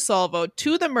linking DeSalvo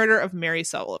to the murder of Mary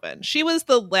Sullivan. She was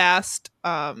the last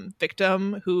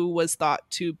victim who was thought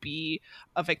to be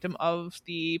a victim of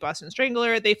the Boston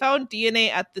Strangler. They found DNA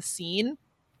at the scene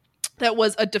that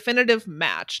was a definitive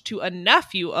match to a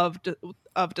nephew of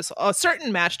a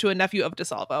certain match to a nephew of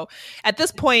DeSalvo. At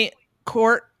this point,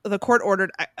 the court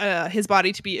ordered his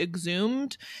body to be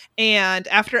exhumed, and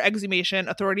after exhumation,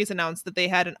 authorities announced that they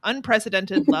had an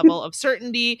unprecedented level of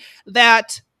certainty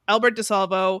that Albert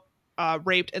DeSalvo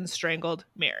raped and strangled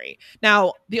Mary.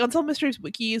 Now, the Unsolved Mysteries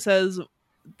Wiki says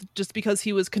just because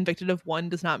he was convicted of one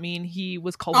does not mean he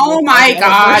was called. Oh my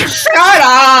god! Shut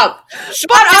up!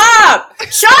 Shut up!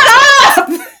 Shut up!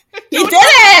 He did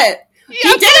it! He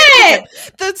did it!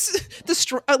 That's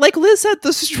like Liz said,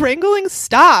 the strangling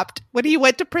stopped when he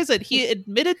went to prison. He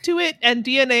admitted to it, and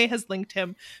DNA has linked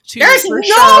him to. There's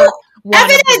no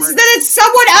evidence that it's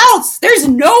someone else. There's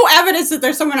no evidence that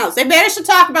there's someone else. They managed to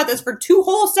talk about this for 2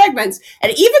 whole segments,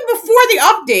 and even before the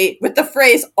update, with the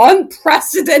phrase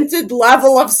 "unprecedented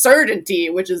level of certainty,"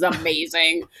 which is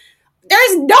amazing.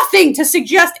 There's nothing to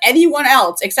suggest anyone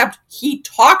else except he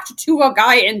talked to a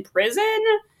guy in prison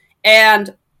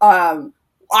and.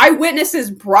 Eyewitnesses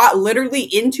brought literally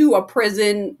into a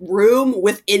prison room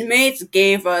with inmates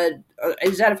picked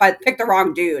the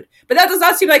wrong dude. But that does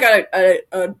not seem like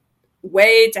a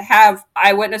way to have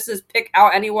eyewitnesses pick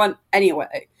out anyone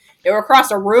anyway. They were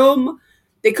across a room.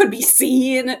 They could be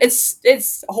seen.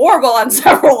 It's horrible on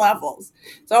several levels.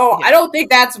 So yeah. I don't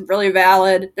think that's really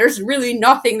valid. There's really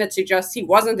nothing that suggests he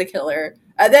wasn't the killer.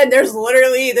 And then there's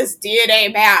literally this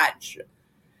DNA match.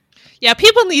 Yeah,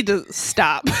 people need to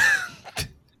stop.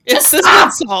 This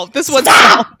one's solved. This one's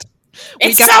solved.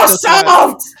 It's so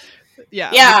solved. Yeah.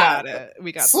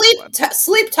 We got it.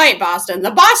 Sleep tight, Boston.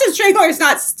 The Boston Strangler is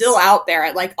not still out there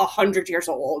at like 100 years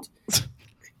old,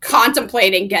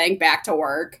 contemplating getting back to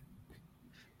work.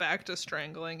 Back to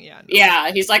strangling, yeah. No.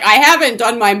 Yeah, he's like, I haven't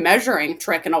done my measuring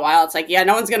trick in a while. It's like, yeah,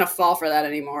 no one's gonna fall for that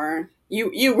anymore.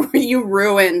 You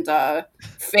ruined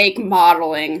fake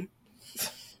modeling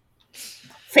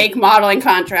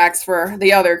contracts for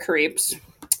the other creeps.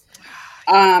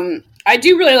 I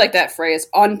do really like that phrase,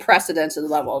 unprecedented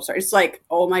level of certainty. It's like,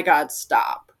 oh my god,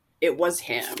 stop. It was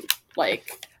him.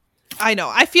 Like, I know.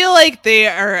 I feel like they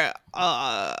are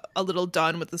a little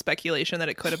done with the speculation that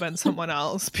it could have been someone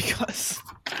else because...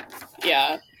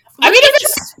 Yeah. I mean, if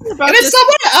it's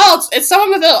someone else, it's someone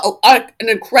with an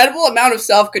incredible amount of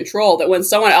self-control that when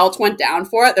someone else went down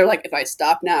for it, they're like, if I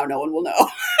stop now, no one will know.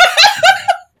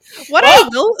 What I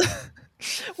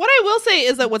will say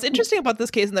is that what's interesting about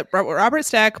this case, and that Robert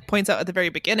Stack points out at the very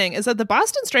beginning, is that the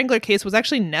Boston Strangler case was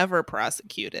actually never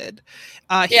prosecuted.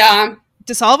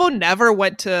 DeSalvo never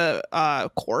went to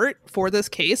court for this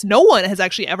case. No one has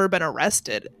actually ever been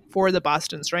arrested for the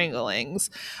Boston Stranglings.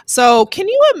 So can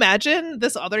you imagine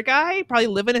this other guy probably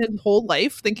living his whole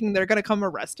life thinking they're going to come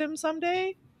arrest him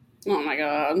someday? Oh my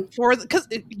god. Because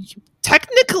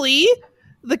technically,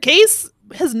 the case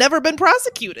has never been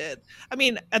prosecuted. I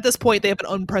mean, at this point, they have an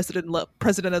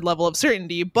unprecedented level of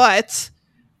certainty, but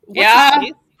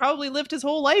probably lived his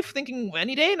whole life thinking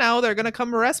any day now they're going to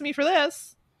come arrest me for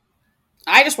this.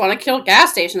 I just want to kill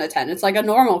gas station attendants like a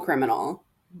normal criminal.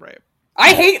 Right.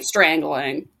 I hate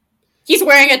strangling. He's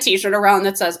wearing a t-shirt around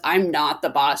that says, I'm not the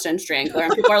Boston Strangler.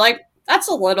 And people are like, That's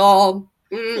a little...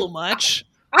 A little much.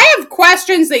 I have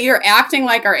questions that you're acting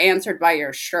like are answered by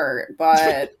your shirt,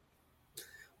 but...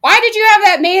 Why did you have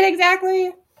that made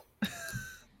exactly?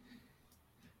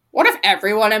 What if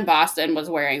everyone in Boston was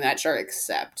wearing that shirt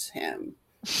except him?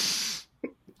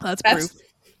 That's proof.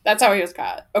 That's how he was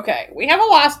caught. Okay, we have a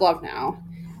lost love now.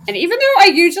 And even though I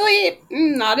usually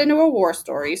am not into a war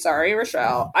story, sorry,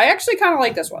 Rochelle, I actually kind of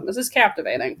like this one. This is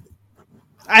captivating.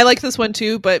 I like this one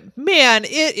too, but man,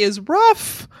 it is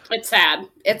rough. It's sad.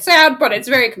 It's sad, but it's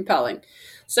very compelling.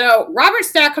 So Robert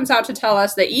Stack comes out to tell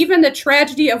us that even the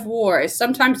tragedy of war is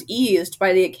sometimes eased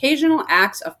by the occasional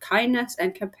acts of kindness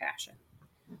and compassion.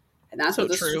 And that's so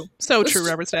true. So true,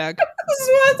 Robert Stack. This is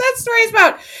what that story is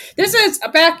about. This is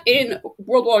back in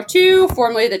World War II,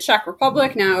 formerly the Czech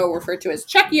Republic, now referred to as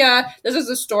Czechia. This is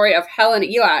the story of Helen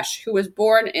Elash, who was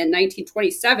born in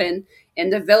 1927 in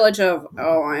the village of,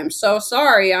 oh, I'm so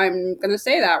sorry, I'm going to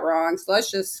say that wrong, so let's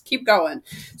just keep going.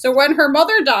 So when her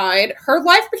mother died, her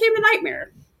life became a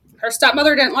nightmare. Her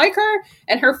stepmother didn't like her,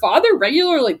 and her father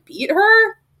regularly beat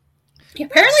her. He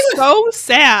apparently was so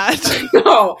sad.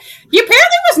 No, he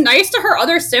apparently was nice to her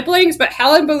other siblings, but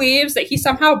Helen believes that he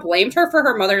somehow blamed her for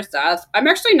her mother's death. I'm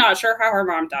actually not sure how her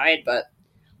mom died, but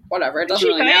whatever. It doesn't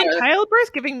really matter. Did she die in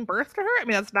childbirth, giving birth to her? I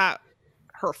mean, that's not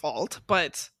her fault,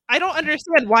 but I don't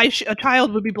understand why a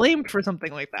child would be blamed for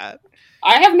something like that.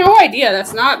 I have no idea.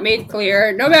 That's not made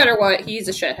clear. No matter what, he's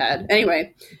a shithead.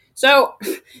 Anyway, so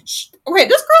okay,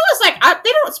 this girl is like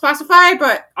they don't specify,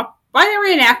 but. By the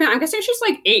reenactment, I'm guessing she's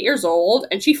like 8 years old,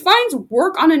 and she finds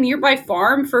work on a nearby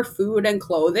farm for food and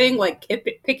clothing, like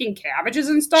picking cabbages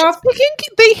and stuff.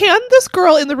 They hand this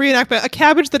girl in the reenactment a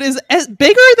cabbage that is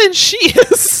bigger than she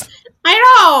is. I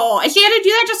know! And she had to do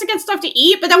that just to get stuff to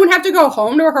eat, but then would have to go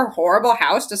home to her horrible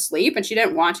house to sleep, and she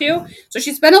didn't want to. So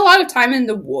she spent a lot of time in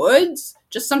the woods,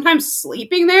 just sometimes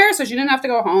sleeping there, so she didn't have to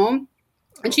go home.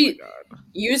 And she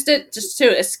used it just to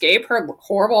escape her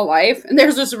horrible life. And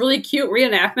there's this really cute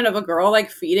reenactment of a girl,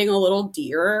 like, feeding a little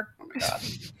deer. Oh, my God.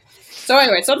 So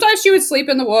anyway, sometimes she would sleep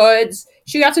in the woods.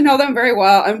 She got to know them very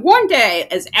well. And one day,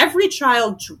 as every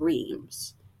child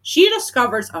dreams, she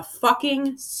discovers a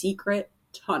fucking secret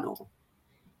tunnel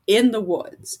in the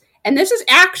woods. And this is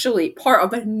actually part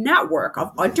of a network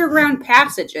of underground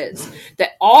passages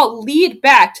that all lead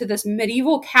back to this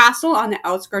medieval castle on the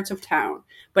outskirts of town.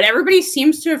 But everybody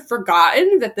seems to have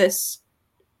forgotten that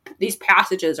these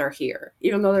passages are here,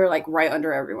 even though they're like right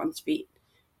under everyone's feet.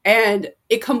 And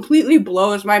it completely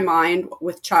blows my mind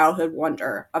with childhood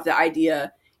wonder of the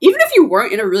idea, even if you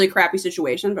weren't in a really crappy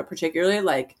situation, but particularly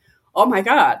like, oh my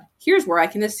God, here's where I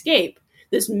can escape.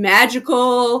 This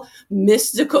magical,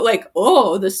 mystical, like,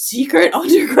 oh, the secret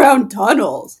underground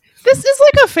tunnels. This is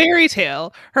like a fairy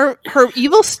tale. She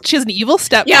has an evil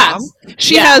stepmom. Yes.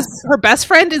 She has, her best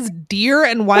friend is deer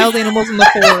and wild animals in the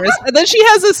forest. And then she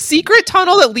has a secret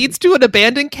tunnel that leads to an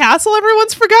abandoned castle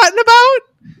everyone's forgotten about.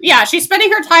 Yeah, she's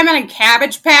spending her time in a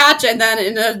cabbage patch and then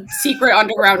in a secret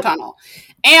underground tunnel.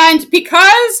 And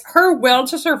because her will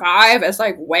to survive is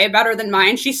like way better than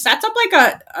mine, she sets up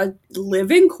like a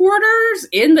living quarters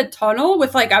in the tunnel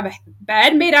with like a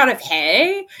bed made out of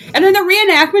hay. And in the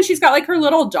reenactment, she's got like her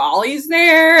little dollies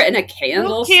there and a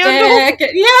candlestick.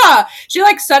 Yeah, she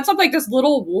like sets up like this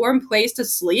little warm place to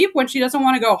sleep when she doesn't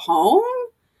want to go home.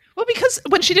 Well, because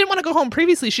when she didn't want to go home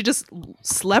previously, she just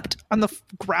slept on the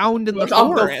ground in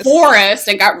the forest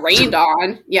and got rained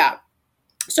on. Yeah.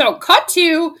 So cut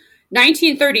to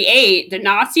 1938, the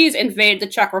Nazis invade the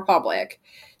Czech Republic.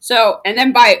 So, and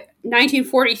then by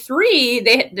 1943,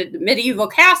 the medieval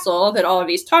castle that all of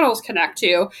these tunnels connect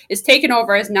to is taken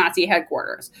over as Nazi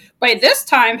headquarters. By this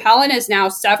time, Helen is now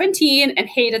 17 and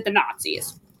hated the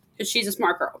Nazis because she's a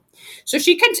smart girl. So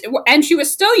she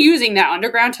was still using that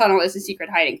underground tunnel as a secret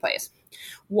hiding place.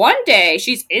 One day,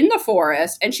 she's in the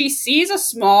forest and she sees a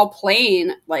small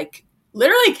plane, like,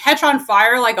 literally catch on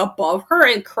fire, like, above her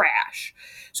and crash.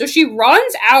 So she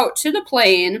runs out to the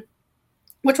plane,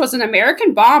 which was an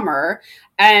American bomber,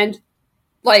 and,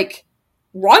 like,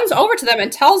 runs over to them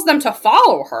and tells them to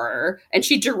follow her. And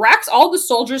she directs all the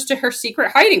soldiers to her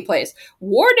secret hiding place,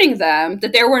 warning them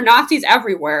that there were Nazis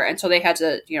everywhere, and so they had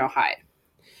to, hide.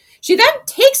 She then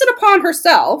takes it upon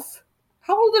herself.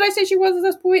 How old did I say she was at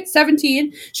this point?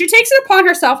 17. She takes it upon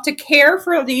herself to care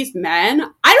for these men.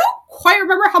 I don't quite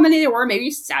remember how many there were,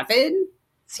 maybe 7.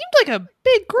 Seemed like a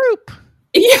big group.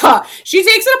 Yeah, she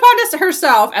takes it upon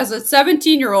herself as a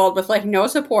 17-year-old with, like, no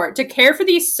support to care for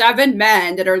these 7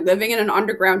 men that are living in an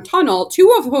underground tunnel,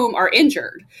 2 of whom are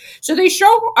injured. So they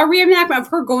show a reenactment of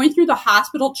her going through the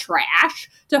hospital trash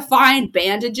to find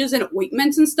bandages and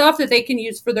ointments and stuff that they can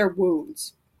use for their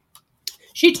wounds.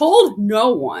 She told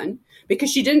no one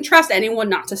because she didn't trust anyone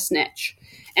not to snitch.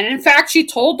 And in fact, she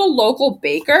told the local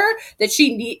baker that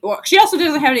she also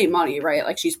doesn't have any money, right?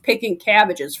 Like she's picking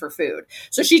cabbages for food.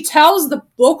 So she tells the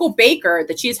local baker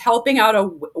that she's helping out a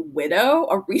widow,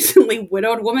 a recently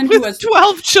widowed woman who has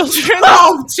 12 children.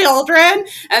 12 children.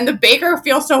 And the baker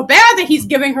feels so bad that he's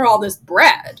giving her all this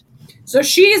bread. So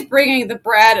she's bringing the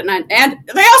bread, and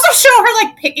they also show her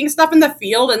like picking stuff in the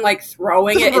field and like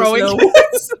throwing it into the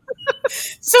woods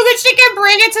so that she can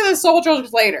bring it to the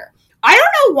soldiers later. I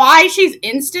don't know why she's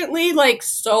instantly like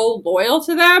so loyal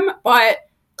to them, but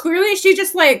clearly she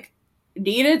just like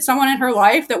needed someone in her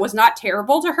life that was not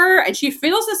terrible to her, and she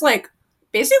feels this like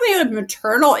basically a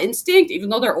maternal instinct, even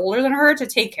though they're older than her, to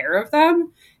take care of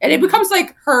them, and it becomes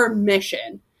like her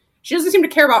mission. She doesn't seem to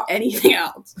care about anything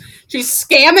else. She's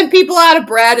scamming people out of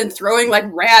bread and throwing like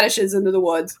radishes into the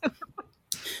woods.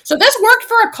 So this worked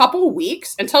for a couple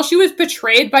weeks until she was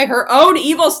betrayed by her own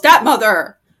evil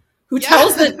stepmother, who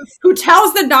tells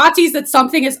the Nazis that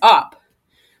something is up.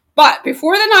 But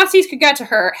before the Nazis could get to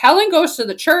her, Helen goes to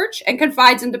the church and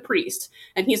confides in the priest.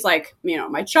 And he's like,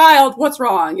 my child, what's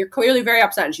wrong? You're clearly very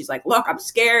upset. And she's like, look, I'm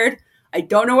scared. I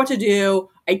don't know what to do.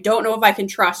 I don't know if I can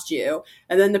trust you.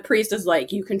 And then the priest is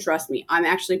like, you can trust me. I'm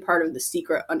actually part of the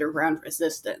secret underground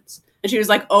resistance. And she was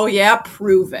like, oh yeah,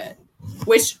 prove it.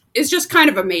 Which is just kind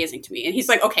of amazing to me. And he's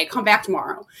like, okay, come back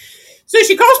tomorrow. So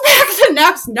she goes back the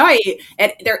next night,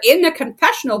 and they're in the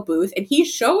confessional booth, and he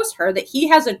shows her that he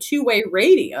has a two-way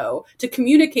radio to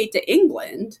communicate to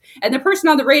England. And the person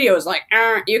on the radio is like,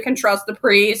 you can trust the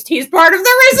priest. He's part of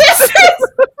the resistance.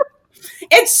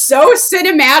 It's so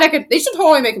cinematic. They should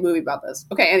totally make a movie about this.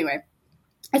 Okay, anyway.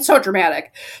 It's so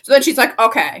dramatic. So then she's like,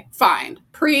 okay, fine.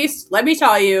 Priest, let me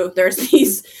tell you, there's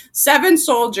these 7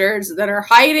 soldiers that are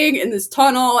hiding in this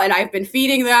tunnel, and I've been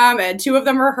feeding them, and 2 of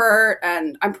them are hurt,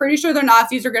 and I'm pretty sure the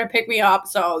Nazis are going to pick me up,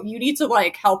 so you need to,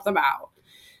 like, help them out.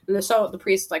 And so the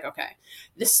priest's like, okay.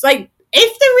 This, like,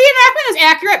 if the reenactment is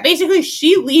accurate, basically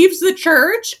she leaves the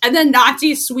church, and then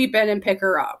Nazis sweep in and pick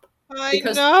her up. I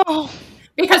know.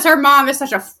 Because her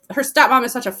stepmom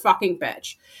is such a fucking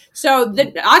bitch. So the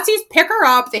Nazis pick her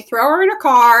up, they throw her in a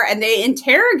car, and they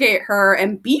interrogate her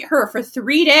and beat her for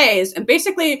 3 days. And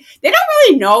basically, they don't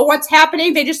really know what's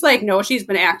happening. They just, like, know she's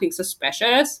been acting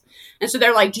suspicious. And so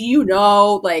they're like, do you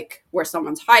know, like, where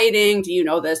someone's hiding? Do you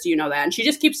know this? Do you know that? And she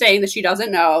just keeps saying that she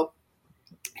doesn't know.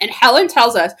 And Helen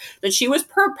tells us that she was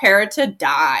prepared to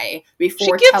die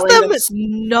before telling them. She gives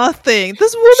them nothing.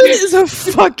 This woman is a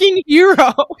fucking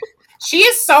hero. She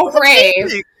is so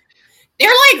brave.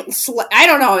 They're like, I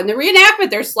don't know. In the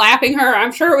reenactment, they're slapping her.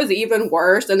 I'm sure it was even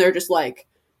worse. And they're just like,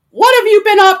 what have you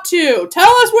been up to? Tell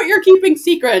us what you're keeping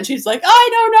secret. And she's like, I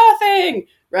know nothing.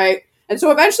 Right? And so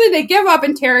eventually they give up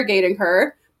interrogating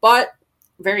her, but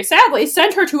very sadly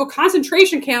sent her to a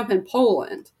concentration camp in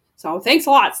Poland. So thanks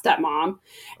a lot, stepmom.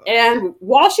 And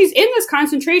while she's in this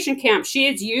concentration camp, she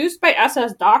is used by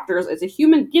SS doctors as a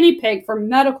human guinea pig for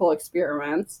medical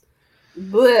experiments.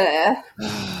 Blech.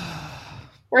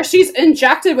 Where she's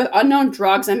injected with unknown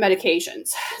drugs and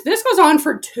medications. This goes on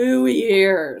for 2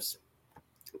 years.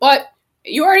 But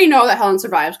you already know that Helen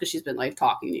survives because she's been, like,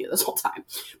 talking to you this whole time.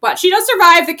 But she does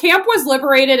survive. The camp was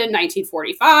liberated in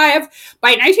 1945.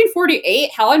 By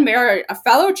 1948, Helen married a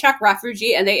fellow Czech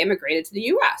refugee, and they immigrated to the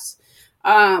U.S.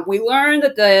 We learned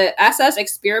that the SS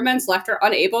experiments left her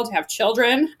unable to have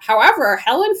children. However,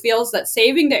 Helen feels that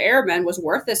saving the airmen was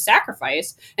worth this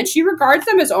sacrifice, and she regards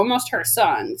them as almost her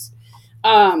sons.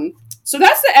 So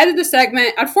that's the end of the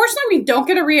segment. Unfortunately, we don't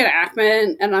get a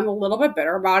reenactment, and I'm a little bit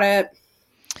bitter about it.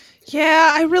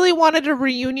 Yeah, I really wanted a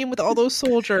reunion with all those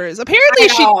soldiers. Apparently,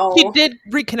 she did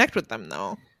reconnect with them,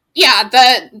 though. Yeah,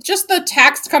 the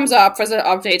text comes up as an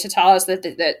update to tell us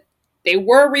that they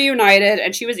were reunited,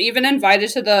 and she was even invited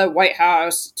to the White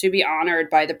House to be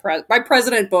honored by by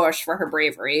President Bush for her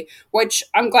bravery, which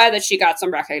I'm glad that she got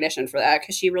some recognition for that,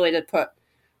 because she really did put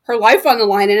her life on the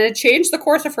line, and it changed the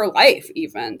course of her life,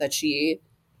 even, that she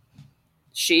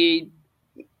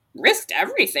risked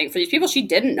everything for these people she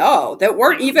didn't know, that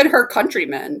weren't even her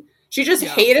countrymen. She just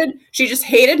hated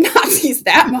Nazis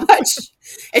that much.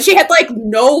 And she had, like,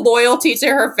 no loyalty to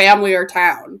her family or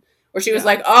town. Where she was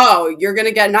like, oh, you're going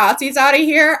to get Nazis out of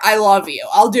here? I love you.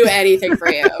 I'll do anything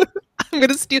for you. I'm going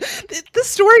to steal. This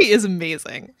story is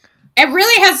amazing. It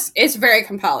really it's very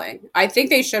compelling. I think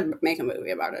they should make a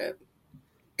movie about it.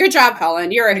 Good job,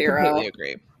 Helen. You're a hero. I completely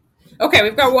agree. Okay,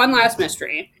 we've got one last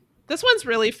mystery. This one's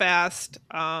really fast,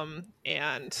 and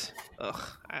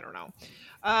I don't know.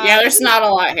 There's not a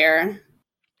lot here.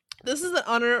 This is an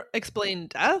unexplained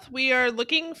death. We are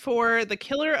looking for the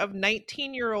killer of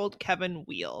 19-year-old Kevin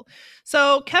Wheel.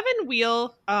 So Kevin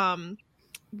Wheel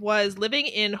was living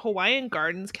in Hawaiian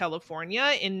Gardens, California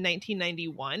in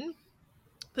 1991.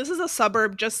 This is a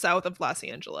suburb just south of Los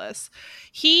Angeles.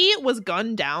 He was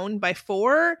gunned down by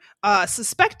 4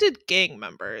 suspected gang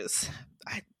members.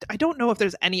 I don't know if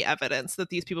there's any evidence that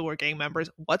these people were gang members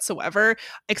whatsoever,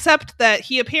 except that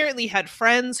he apparently had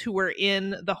friends who were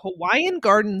in the Hawaiian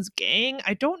Gardens gang.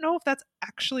 I don't know if that's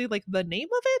actually like the name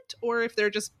of it or if they're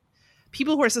just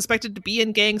people who are suspected to be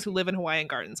in gangs who live in Hawaiian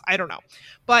Gardens. I don't know.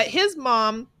 But his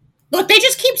mom. Look, they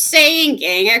just keep saying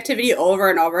gang activity over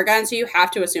and over again, so you have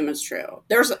to assume it's true.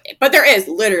 But there is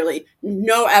literally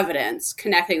no evidence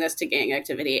connecting this to gang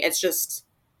activity. It's just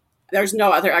there's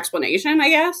no other explanation, I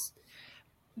guess.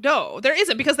 No, there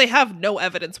isn't because they have no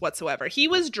evidence whatsoever. He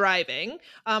was driving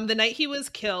the night he was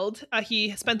killed.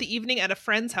 He spent the evening at a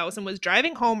friend's house and was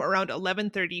driving home around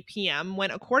 11:30 p.m. when,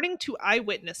 according to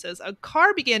eyewitnesses, a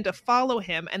car began to follow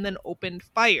him and then opened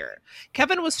fire.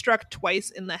 Kevin was struck twice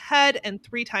in the head and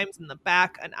 3 times in the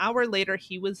back. An hour later,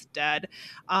 he was dead.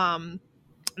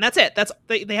 And that's it.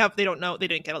 They don't know. They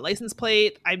didn't get a license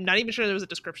plate. I'm not even sure there was a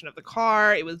description of the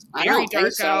car. It was very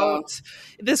dark out.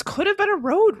 This could have been a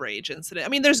road rage incident. I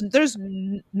mean, there's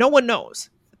no one knows.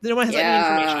 No one has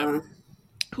any information.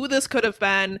 Who this could have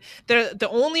been. The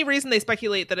only reason they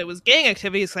speculate that it was gang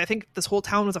activity is I think this whole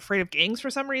town was afraid of gangs for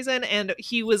some reason, and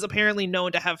he was apparently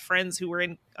known to have friends who were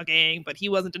in a gang, but he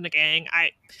wasn't in a gang.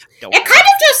 It kind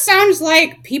of just sounds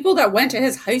like people that went to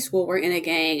his high school were in a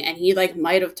gang, and he like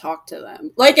might have talked to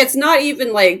them. Like it's not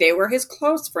even like they were his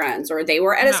close friends, or they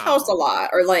were at his house a lot,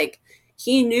 or like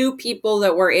he knew people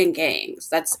that were in gangs.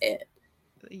 That's it.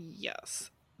 Yes,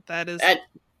 that is.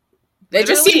 It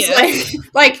just seems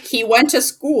like he went to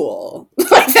school.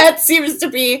 Like that seems to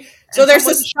be. So there's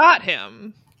shot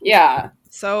him. Yeah.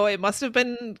 So it must have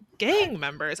been gang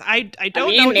members. I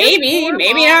don't know. Maybe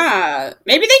not.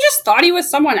 Maybe they just thought he was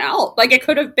someone else. Like it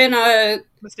could have been a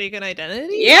mistaken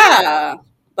identity. Yeah.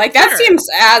 Like that seems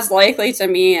as likely to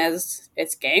me as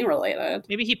it's gang related.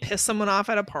 Maybe he pissed someone off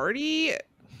at a party.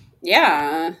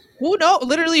 Yeah. Who knows?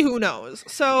 Literally, who knows?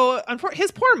 So,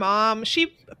 his poor mom,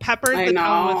 she peppered the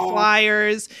town with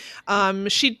flyers.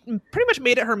 She pretty much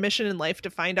made it her mission in life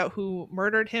to find out who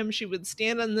murdered him. She would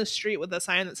stand on the street with a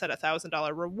sign that said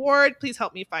 $1,000 reward. Please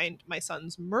help me find my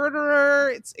son's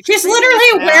murderer. She's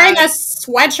literally wearing a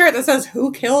sweatshirt that says,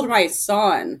 "Who killed my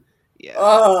son?"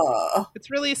 Yeah. It's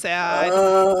really sad.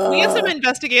 We get some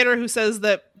investigator who says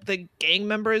that the gang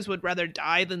members would rather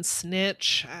die than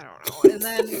snitch. I don't know. And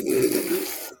then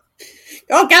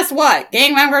oh, guess what?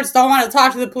 Gang members don't want to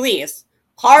talk to the police.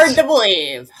 Hard to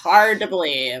believe.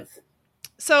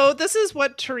 So this is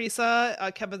what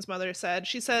Teresa, Kevin's mother, said.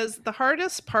 She says, the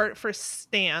hardest part for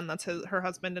Stan, that's her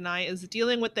husband and I, is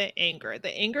dealing with the anger.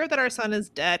 The anger that our son is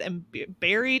dead and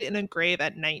buried in a grave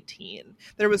at 19.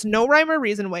 There was no rhyme or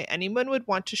reason why anyone would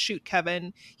want to shoot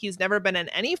Kevin. He's never been in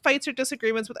any fights or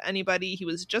disagreements with anybody. He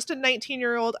was just a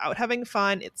 19-year-old out having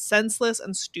fun. It's senseless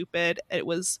and stupid. It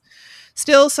was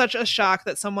still such a shock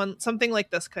that something like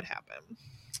this could happen.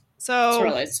 So it's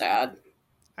really sad.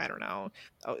 I don't know.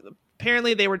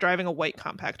 Apparently they were driving a white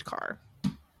compact car.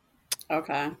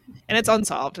 Okay. And it's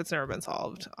unsolved. It's never been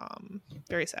solved.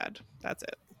 Very sad. That's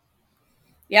it.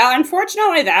 Yeah,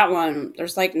 unfortunately that one,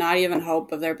 there's like not even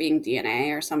hope of there being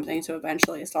DNA or something to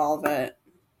eventually solve it.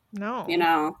 No. You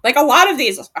know, like a lot of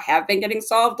these have been getting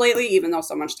solved lately, even though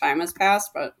so much time has passed,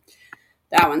 but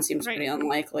that one seems pretty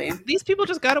unlikely. These people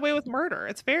just got away with murder.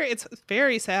 It's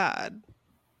very sad.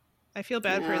 I feel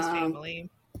bad for his family.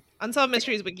 Unsolved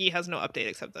Mysteries Wiki has no update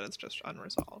except that it's just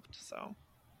unresolved. So,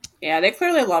 yeah, they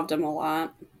clearly loved him a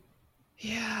lot.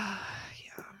 Yeah.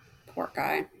 Poor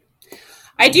guy.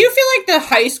 I do feel like the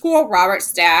high school Robert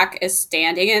Stack is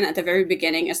standing in at the very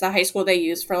beginning is the high school they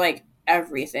use for like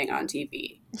everything on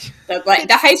TV. The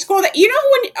high school that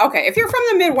if you're from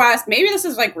the Midwest, maybe this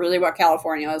is like really what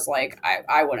California is like.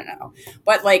 I wouldn't know,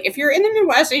 but like if you're in the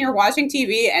Midwest and you're watching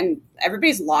TV and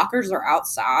everybody's lockers are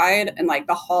outside and like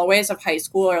the hallways of high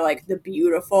school are like the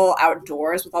beautiful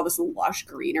outdoors with all this lush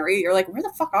greenery, you're like, where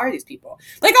the fuck are these people?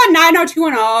 Like on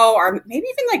 90210 or maybe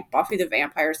even like Buffy the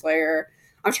Vampire Slayer.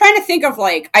 I'm trying to think of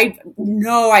like, I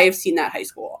know I have seen that high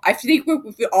school. I think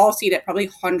we've all seen it probably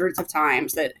hundreds of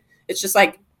times that it's just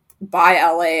like by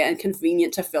LA and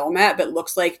convenient to film at, but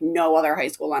looks like no other high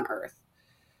school on earth.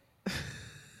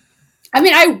 I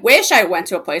mean, I wish I went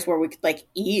to a place where we could like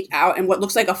eat out in what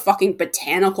looks like a fucking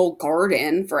botanical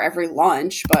garden for every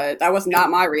lunch, but that was not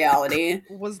my reality.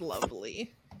 It was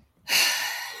lovely.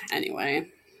 Anyway,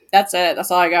 that's it. That's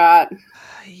all I got.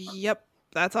 Yep.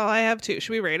 That's all I have too.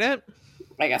 Should we rate it?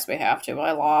 I guess we have to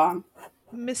by law.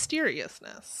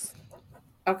 Mysteriousness.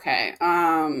 Okay.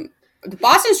 the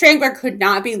Boston Strangler could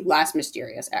not be less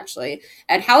mysterious, actually.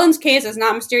 And Helen's case is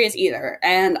not mysterious either.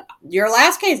 And your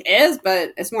last case is,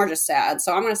 but it's more just sad.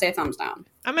 So I'm going to say thumbs down.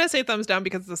 I'm going to say thumbs down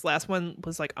because this last one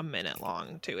was like a minute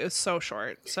long, too. It was so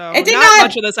short. So It did not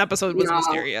much of this episode was No.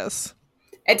 mysterious.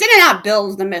 It did not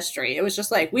build the mystery. It was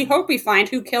just like, we hope we find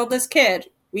who killed this kid.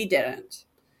 We didn't.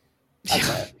 That's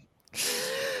it.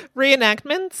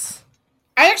 Reenactments?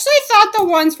 I actually thought the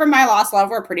ones from My Lost Love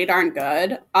were pretty darn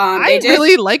good. I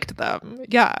really liked them.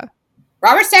 Yeah.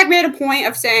 Robert Stack made a point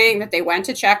of saying that they went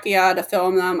to Czechia to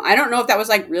film them. I don't know if that was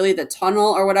like really the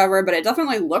tunnel or whatever, but it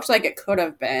definitely looked like it could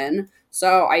have been.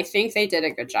 So I think they did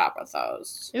a good job with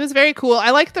those. It was very cool.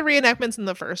 I liked the reenactments in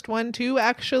the first one too,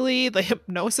 actually. The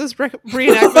hypnosis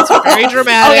reenactments were very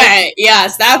dramatic. Okay,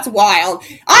 yes, that's wild.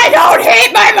 I don't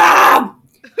hate my mom!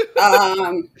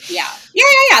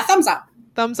 Yeah, thumbs up.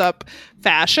 Thumbs up.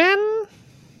 Fashion?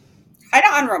 Kind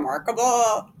of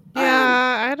unremarkable.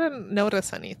 Yeah, I didn't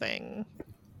notice anything.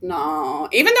 No.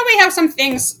 Even though we have some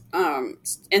things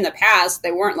in the past,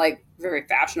 they weren't like very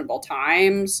fashionable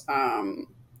times.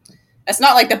 It's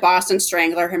not like the Boston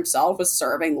Strangler himself was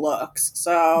serving looks.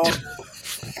 So,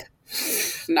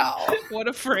 no. What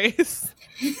a phrase.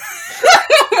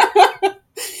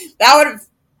 That would have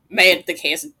made the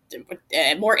case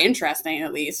more interesting,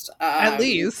 at least. At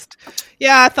least.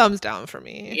 Yeah, thumbs down for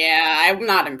me. Yeah, I'm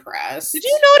not impressed. Did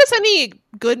you notice any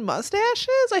good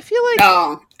mustaches? I feel like...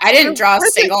 No, I didn't draw a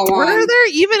single one. Were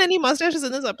there even any mustaches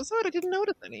in this episode? I didn't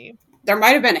notice any. There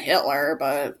might have been Hitler,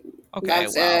 but okay,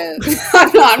 that's it.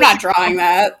 No, I'm not drawing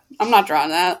that. I'm not drawing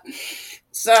that.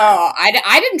 So,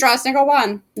 I didn't draw a single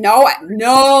one. No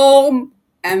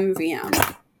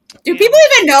MVM. Do people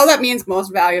even know that means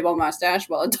most valuable mustache?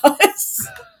 Well, it does.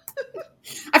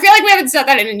 I feel like we haven't said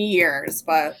that in years,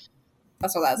 but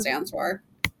that's what that stands for.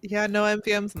 Yeah, no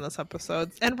MVMs in this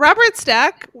episode. And Robert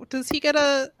Stack, does he get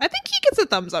a... I think he gets a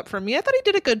thumbs up from me. I thought he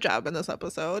did a good job in this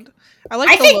episode. I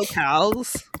like the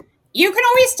locales. You can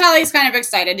always tell he's kind of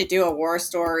excited to do a war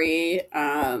story.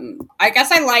 I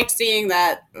guess I liked seeing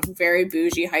that very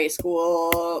bougie high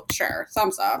school. Sure,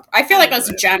 thumbs up. I feel like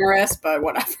that's generous, but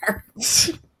whatever.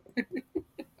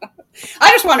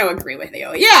 I just want to agree with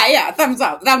you. Yeah, thumbs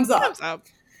up. Thumbs up.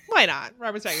 Why not?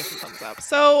 Robert Stack gets a thumbs up.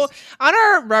 So, on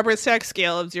our Robert Stack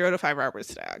scale of 0 to 5 Robert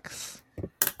Stacks.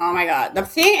 Oh my god. The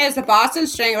thing is, the Boston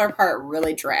Strangler part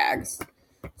really drags.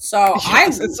 So,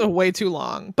 yes, it's way too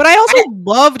long. But I also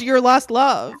loved Your Lost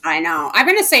Love. I know. I'm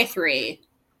going to say 3.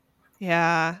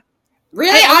 Yeah.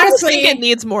 Really, I honestly, think it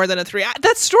needs more than a 3.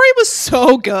 That story was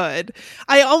so good.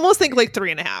 I almost think like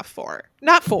 3.5, 4.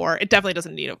 Not 4. It definitely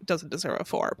doesn't deserve a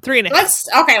 4. 3.5. Let's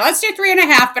do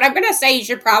 3.5. But I'm gonna say you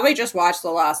should probably just watch The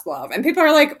Lost Love. And people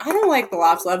are like, I don't like The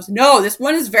Lost Loves. No, this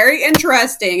one is very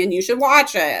interesting, and you should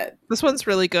watch it. This one's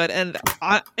really good. And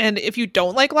if you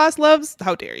don't like Lost Loves,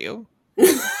 how dare you?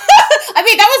 I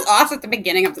mean, that was us at the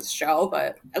beginning of the show,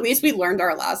 but at least we learned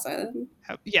our lesson.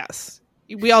 Yes,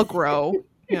 we all grow.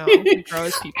 You know, we grow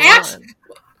as people. Actually,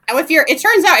 it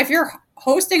turns out if you're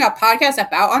hosting a podcast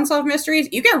about unsolved mysteries,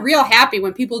 you get real happy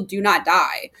when people do not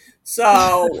die.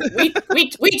 So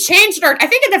we changed our. I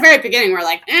think at the very beginning we're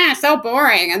like, so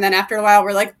boring, and then after a while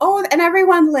we're like, oh, and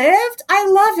everyone lived. I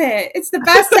love it. It's the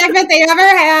best segment they ever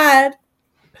had.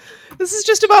 This is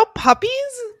just about puppies.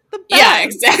 Yeah,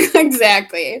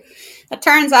 exactly. It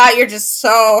turns out you're just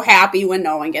so happy when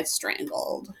no one gets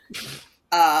strangled.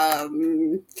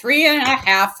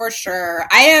 3.5 for sure.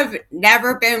 I have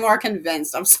never been more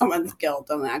convinced of someone's guilt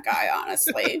than that guy,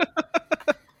 honestly.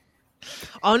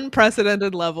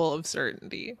 Unprecedented level of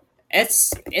certainty.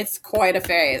 It's quite a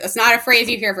phrase. It's not a phrase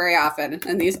you hear very often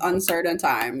in these uncertain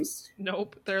times.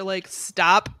 Nope. They're like,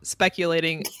 stop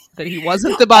speculating that he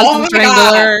wasn't the Boston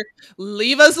Strangler. God.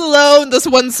 Leave us alone. This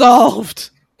one's solved.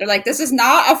 They're like, this is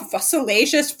not a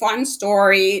salacious, fun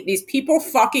story. These people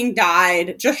fucking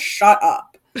died. Just shut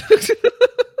up.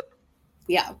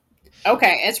 Yeah.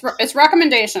 Okay. It's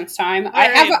recommendations time. I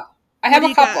have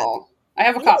a couple.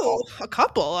 A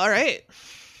couple. All right.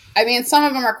 I mean, some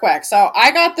of them are quick. So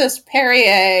I got this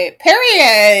Perrier,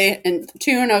 in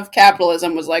tune of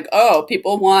capitalism, was like, oh,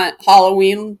 people want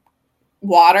Halloween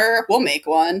water. We'll make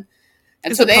one.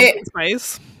 And is so it pumpkin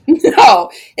spice? No,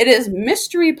 it is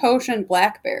Mystery Potion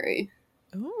Blackberry.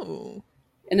 Ooh.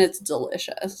 And it's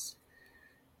delicious.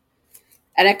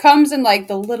 And it comes in like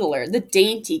the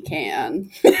dainty can.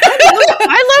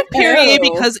 I love Perrier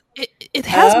because it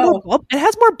has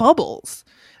more bubbles.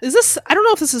 Is this? I don't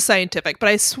know if this is scientific, but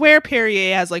I swear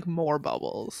Perrier has like more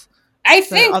bubbles. I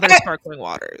think other sparkling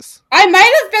waters. I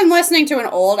might have been listening to an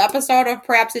old episode of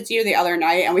Perhaps It's You the other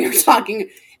night, and we were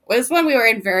talking. was when we were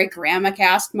in very grandma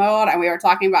cast mode and we were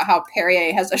talking about how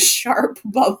Perrier has a sharp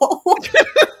bubble.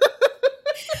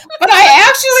 But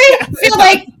I actually feel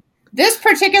like this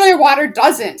particular water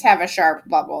doesn't have a sharp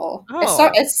bubble.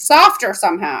 Oh. It's softer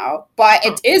somehow, but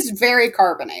it is very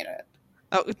carbonated.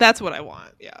 Oh, that's what I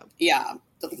want. Yeah. Yeah.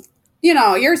 You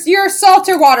know, your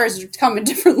salter waters come in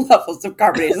different levels of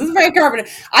carbonation. This is very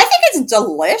carbonated. I think it's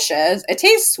delicious. It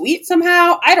tastes sweet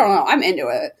somehow. I don't know. I'm into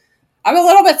it. I'm a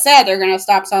little bit sad they're going to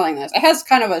stop selling this. It has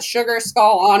kind of a sugar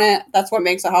skull on it. That's what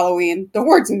makes it Halloween. The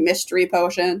word's mystery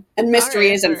potion. And mystery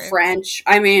is in French.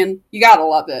 I mean, you gotta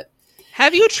love it.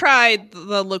 Have you tried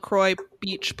the LaCroix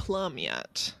Beach Plum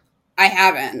yet? I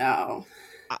haven't, no.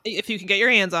 If you can get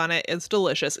your hands on it, it's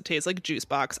delicious. It tastes like juice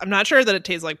box. I'm not sure that it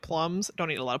tastes like plums.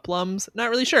 Don't eat a lot of plums. Not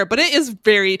really sure, but it is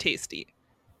very tasty.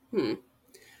 I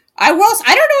don't know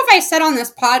if I said on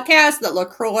this podcast that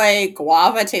LaCroix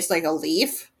guava tastes like a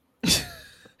leaf.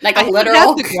 Like a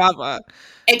literal guava.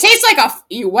 It tastes like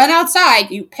you went outside,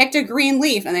 you picked a green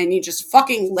leaf, and then you just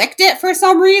fucking licked it for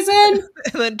some reason.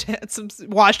 And then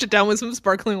washed it down with some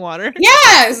sparkling water.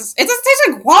 Yes! It doesn't taste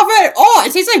like guava at all.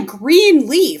 It tastes like green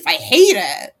leaf. I hate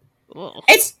it. Ugh.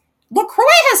 LaCroix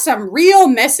has some real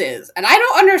misses, and I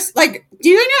don't understand. Like,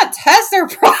 do they not test their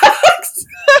products?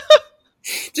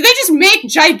 Do they just make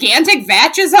gigantic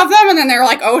batches of them, and then they're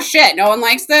like, oh shit, no one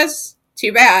likes this?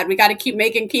 Too bad. We gotta keep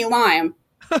making key lime.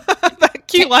 That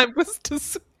key lime was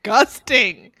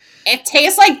disgusting. It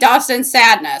tastes like dust and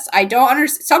sadness. I don't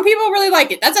understand. Some people really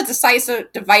like it. That's a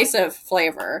divisive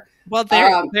flavor. Well,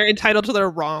 they're entitled to their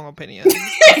wrong opinion.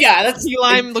 Yeah, that's key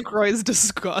lime LaCroix is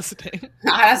disgusting.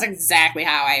 That's exactly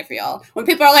how I feel. When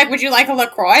people are like, "Would you like a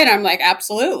LaCroix?" and I'm like,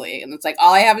 "Absolutely." And it's like,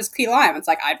 all I have is key lime. It's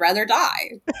like, I'd rather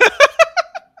die.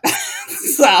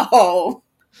 So.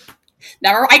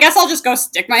 Never. I guess I'll just go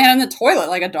stick my head in the toilet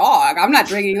like a dog. I'm not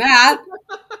drinking that.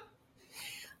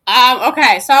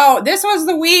 Okay, so this was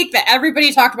the week that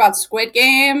everybody talked about Squid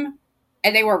Game,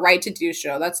 and they were right to do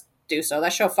so.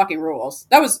 That show fucking rules.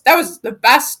 That was the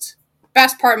best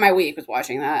part of my week was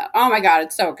watching that. Oh my god,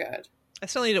 it's so good. I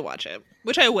still need to watch it,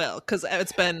 which I will, because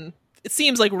it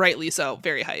seems like rightly so,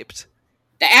 very hyped.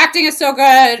 The acting is so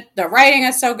good. The writing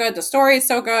is so good. The story is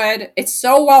so good. It's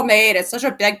so well made. It's such a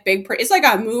big, it's like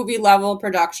a movie level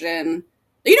production.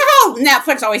 You know how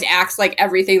Netflix always acts like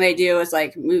everything they do is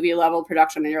like movie level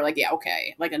production, and you're like, yeah,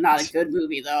 okay, like not a good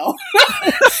movie though.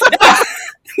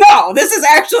 No, this is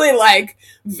actually like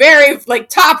very like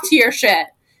top tier shit.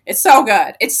 It's so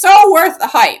good. It's so worth the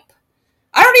hype.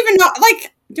 I don't even know.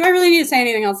 Like, do I really need to say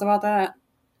anything else about that?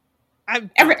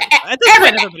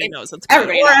 Everybody knows it's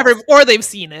good. Or they've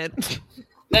seen it.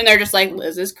 Then they're just like,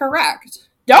 Liz is correct.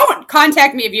 Don't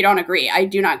contact me if you don't agree. I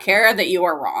do not care that you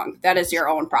are wrong. That is your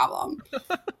own problem.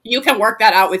 You can work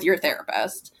that out with your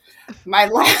therapist. My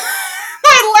last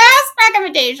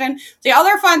recommendation, the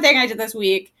other fun thing I did this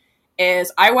week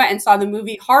is I went and saw the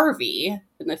movie Harvey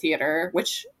in the theater,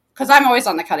 which, because I'm always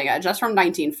on the cutting edge, that's from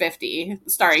 1950,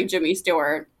 starring Jimmy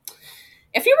Stewart.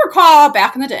 If you recall,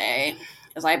 back in the day,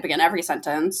 as I begin every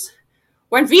sentence,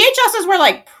 when VHSs were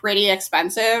like pretty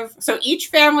expensive, so each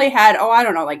family had,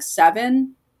 like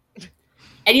 7,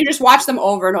 and you just watch them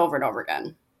over and over and over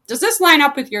again. Does this line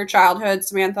up with your childhood,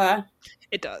 Samantha?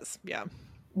 It does, yeah.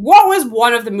 What was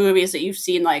one of the movies that you've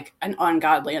seen like an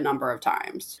ungodly number of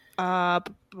times?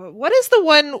 What is the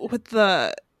one with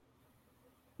the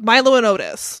Milo and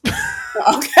Otis?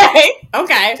 Okay.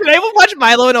 Did anyone watch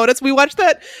Milo and Otis? We watched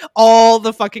that all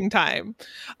the fucking time.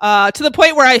 To the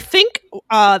point where I think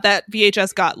that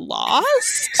VHS got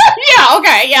lost. Yeah,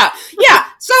 okay, yeah.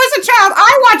 So as a child,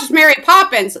 I watched Mary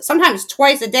Poppins sometimes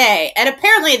twice a day, and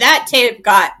apparently that tape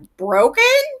got broken,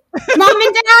 Mom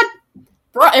and Dad.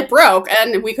 It broke,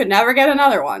 and we could never get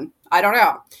another one. I don't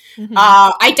know. Mm-hmm.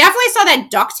 I definitely saw that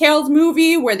DuckTales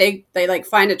movie where they like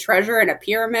find a treasure in a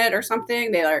pyramid or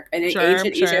something. They like in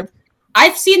ancient Egypt.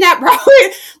 I've seen that probably,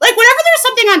 like, whenever there's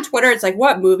something on Twitter, it's like,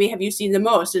 what movie have you seen the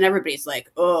most? And everybody's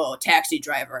like, oh, Taxi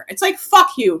Driver. It's like, fuck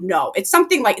you. No, it's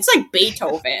something like, it's like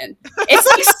Beethoven. It's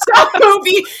like some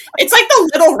movie. It's like The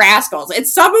Little Rascals.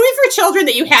 It's some movie for children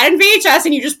that you had in VHS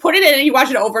and you just put it in and you watch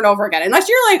it over and over again. Unless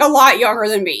you're like a lot younger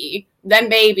than me, then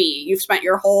maybe you've spent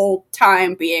your whole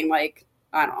time being like,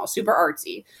 I don't know, super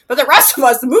artsy. But the rest of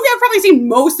us, the movie I've probably seen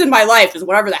most in my life is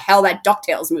whatever the hell that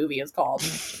DuckTales movie is called.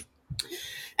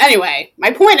 Anyway,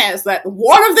 my point is that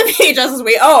one of the VHSs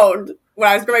we owned when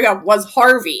I was growing up was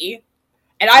Harvey.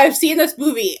 And I have seen this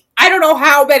movie, I don't know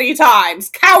how many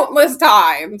times, countless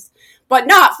times, but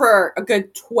not for a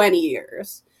good 20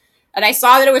 years. And I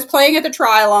saw that it was playing at the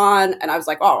Trilon, and I was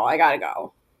like, oh, I gotta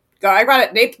go. I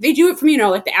got it. They do it from,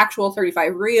 like the actual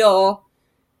 35 reel.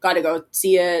 Gotta go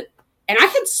see it. And I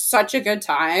had such a good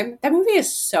time. That movie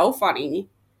is so funny.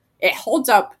 It holds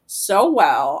up so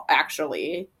well,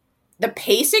 actually. The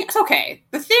pacing, it's okay.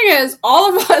 The thing is,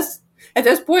 all of us at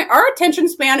this point, our attention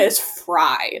span is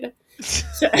fried.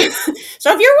 So if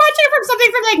you're watching from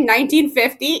something from like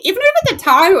 1950, even if at the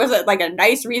time it was at like a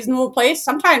nice, reasonable pace,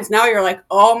 sometimes now you're like,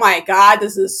 oh my God,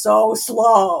 this is so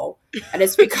slow. And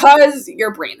it's because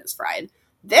your brain is fried.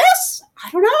 This, I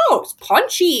don't know, it's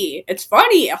punchy, it's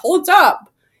funny, it holds up.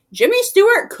 Jimmy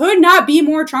Stewart could not be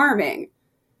more charming.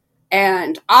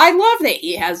 And I love that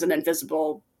he has an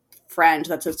invisible friend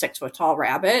that's a 6-foot-tall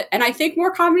rabbit. And I think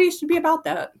more comedies should be about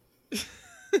that.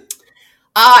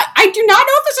 I do not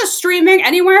know if this is streaming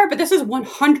anywhere, but this is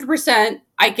 100%,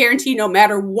 I guarantee no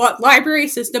matter what library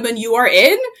system and you are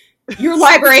in, your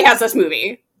library has this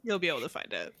movie. You'll be able to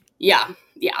find it. Yeah.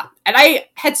 And I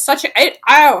had such a...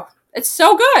 it's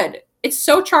so good. It's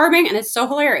so charming and it's so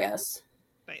hilarious.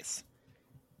 Nice.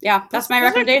 Yeah, that's my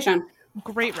recommendation.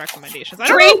 Great recommendations. I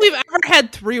don't know if we've ever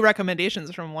had 3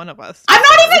 recommendations from one of us. I'm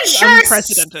not even sure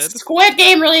unprecedented. Squid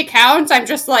Game really counts. I'm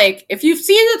just like, if you've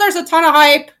seen that there's a ton of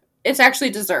hype, it's actually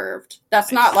deserved.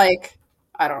 That's not like,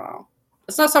 I don't know.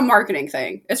 It's not some marketing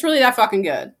thing. It's really that fucking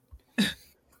good.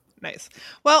 Nice.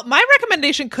 Well, my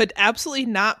recommendation could absolutely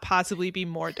not possibly be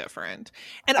more different.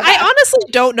 And okay. I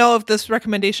honestly don't know if this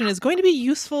recommendation is going to be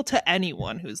useful to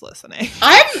anyone who's listening.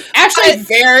 I'm actually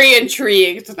very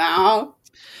intrigued now.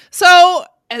 So,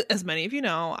 as many of you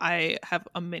know, I have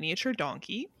a miniature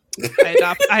donkey.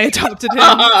 I adopted him.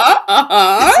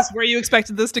 Is this where you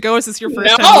expected this to go? Is this your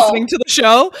first time listening to the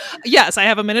show? Yes, I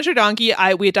have a miniature donkey.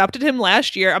 We adopted him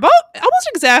last year, about almost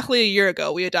exactly a year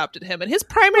ago. We adopted him, and his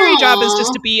primary job is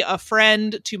just to be a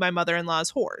friend to my mother-in-law's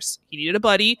horse. He needed a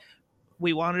buddy.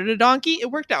 We wanted a donkey.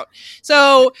 It worked out.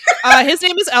 So his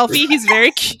name is Elfie. He's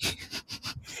very cute.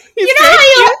 You know how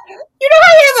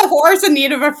you have a horse in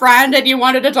need of a friend and you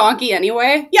wanted a donkey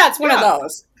anyway? Yeah, it's one of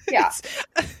those. Yeah.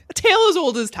 A tale as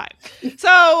old as time.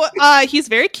 So he's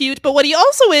very cute, but what he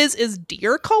also is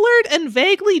deer colored and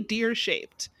vaguely deer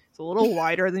shaped. It's a little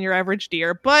wider than your average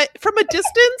deer, but from a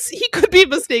distance, he could be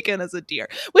mistaken as a deer,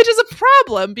 which is a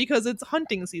problem because it's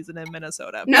hunting season in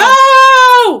Minnesota.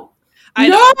 No!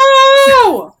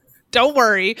 No! Don't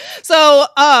worry. So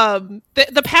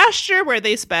the pasture where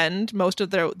they spend most of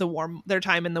their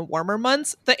time in the warmer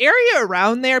months, the area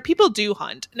around there, people do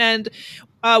hunt. And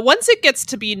once it gets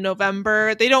to be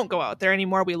November, they don't go out there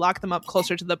anymore. We lock them up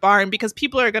closer to the barn because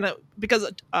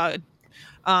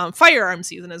firearm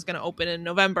season is going to open in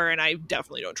November, and I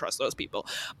definitely don't trust those people.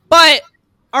 But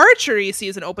archery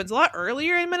season opens a lot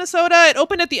earlier in Minnesota. It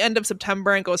opened at the end of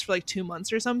September and goes for like 2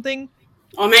 months or something.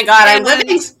 Oh my God, I'm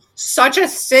living such a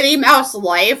city mouse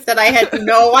life that I had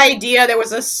no idea there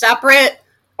was a separate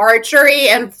archery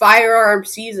and firearm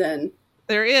season.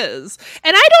 There is.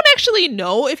 And I don't actually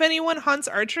know if anyone hunts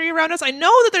archery around us. I know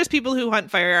that there's people who hunt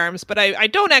firearms, but I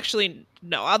don't actually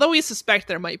know, although we suspect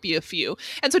there might be a few.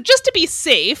 And so just to be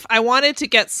safe, I wanted to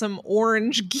get some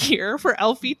orange gear for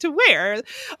Elfie to wear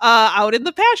out in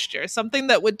the pasture. Something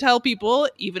that would tell people,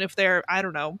 even if they're, I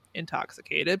don't know,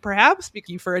 intoxicated, perhaps,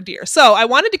 speaking for a deer. So I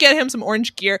wanted to get him some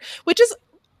orange gear, which is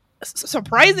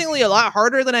surprisingly a lot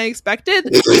harder than I expected.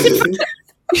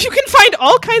 You can find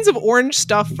all kinds of orange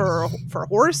stuff for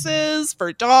horses,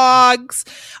 for dogs,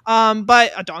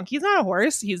 but a donkey's not a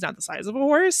horse. He's not the size of a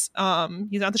horse.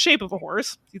 He's not the shape of a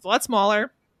horse. He's a lot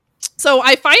smaller. So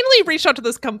I finally reached out to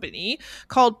this company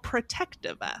called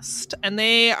Protectivest, and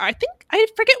I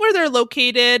forget where they're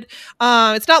located.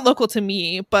 It's not local to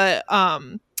me, but I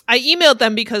emailed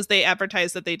them because they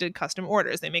advertised that they did custom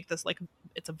orders. They make this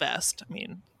it's a vest. I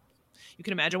mean, you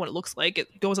can imagine what it looks like.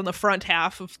 It goes on the front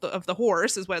half of the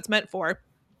horse is what it's meant for.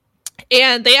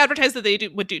 And they advertised that they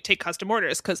would take custom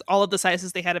orders because all of the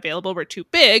sizes they had available were too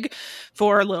big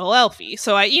for little Elfie.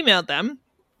 So I emailed them,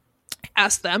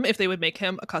 asked them if they would make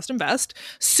him a custom vest.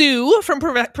 Sue from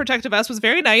Protectivest was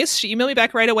very nice. She emailed me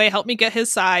back right away, helped me get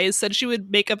his size, said she would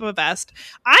make up a vest.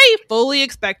 I fully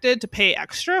expected to pay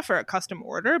extra for a custom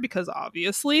order because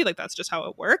obviously, that's just how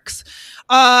it works.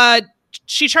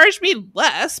 She charged me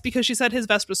less because she said his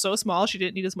vest was so small she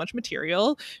didn't need as much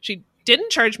material. She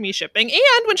didn't charge me shipping,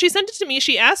 and when she sent it to me,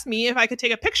 she asked me if I could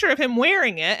take a picture of him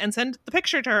wearing it and send the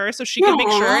picture to her so she could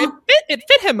make sure it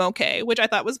fit him okay, which I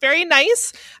thought was very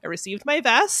nice. I received my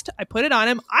vest. I put it on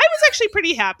him. I was actually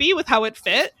pretty happy with how it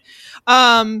fit.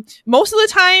 Most of the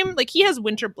time, he has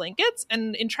winter blankets,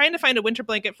 and in trying to find a winter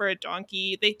blanket for a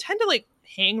donkey, they tend to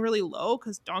hang really low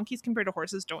because donkeys compared to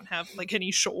horses don't have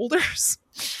any shoulders.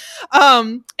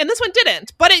 And this one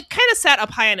didn't, but it kind of sat up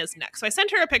high on his neck. So I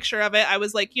sent her a picture of it. I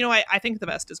was like, I think the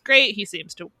vest is great. He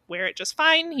seems to wear it just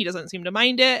fine. He doesn't seem to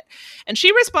mind it. And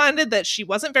she responded that she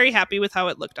wasn't very happy with how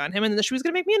it looked on him and that she was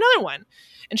going to make me another one.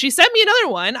 And she sent me another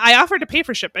one. I offered to pay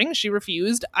for shipping. She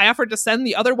refused. I offered to send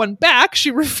the other one back.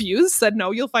 She refused, said,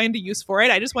 no, you'll find a use for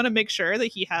it. I just want to make sure that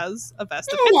he has a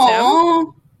vest that fits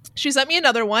him. She sent me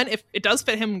another one. If it does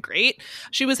fit him, great.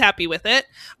 She was happy with it.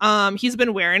 He's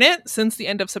been wearing it since the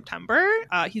end of September.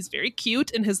 He's very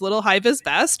cute in his little high-vis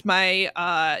vest. My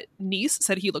niece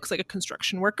said he looks like a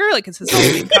construction worker, like it's his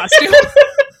Halloween costume.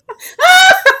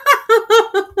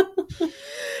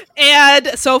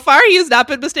 And so far, he has not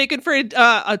been mistaken for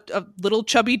a little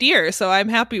chubby deer, so I'm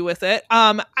happy with it.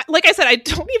 Like I said, I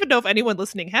don't even know if anyone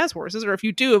listening has horses, or if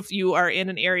you do, if you are in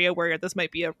an area where this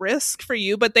might be a risk for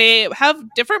you. But they have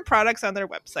different products on their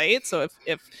website, so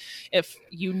if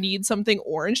you need something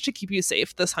orange to keep you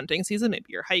safe this hunting season, maybe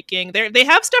you're hiking, they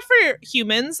have stuff for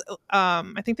humans.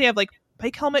 I think they have like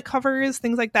bike helmet covers,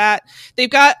 things like that. They've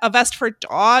got a vest for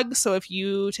dogs, so if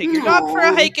you take your dog for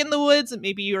a hike in the woods and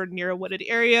maybe you're near a wooded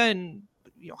area and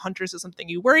hunters is something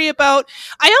you worry about.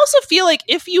 I also feel like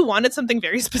if you wanted something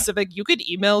very specific, you could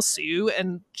email Sue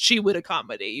and she would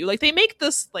accommodate you. Like they make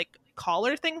this like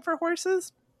collar thing for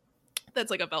horses that's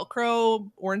like a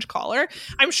Velcro orange collar.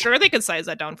 I'm sure they could size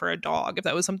that down for a dog if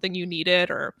that was something you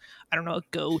needed, or I don't know, a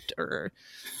goat or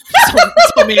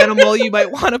some animal you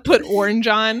might want to put orange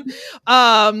on.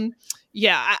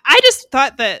 Yeah, I just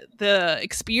thought that the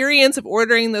experience of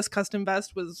ordering this custom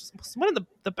vest was one of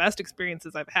the best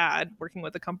experiences I've had working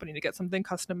with a company to get something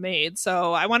custom made.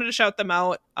 So I wanted to shout them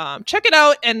out. Check it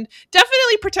out and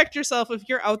definitely protect yourself if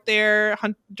you're out there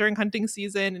during hunting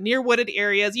season near wooded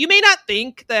areas. You may not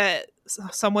think that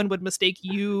someone would mistake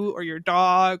you or your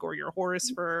dog or your horse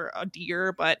for a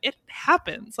deer, but it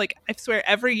happens. Like I swear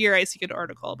every year I see an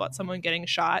article about someone getting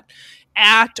shot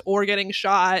at or getting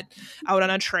shot out on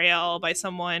a trail by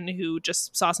someone who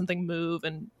just saw something move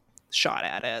and shot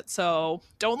at it. So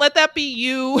don't let that be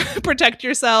you. Protect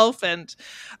yourself and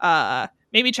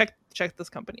maybe check this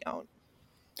company out.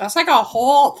 That's like a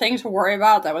whole thing to worry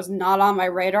about that was not on my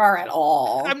radar at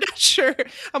all. I'm not sure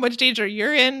how much danger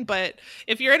you're in, but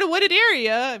if you're in a wooded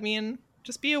area, I mean,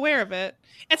 just be aware of it.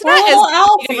 It's not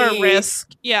as big of a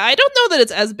risk. Yeah, I don't know that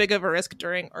it's as big of a risk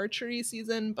during archery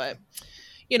season, but,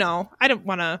 I don't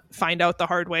want to find out the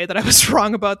hard way that I was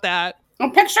wrong about that.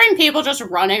 I'm picturing people just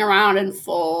running around in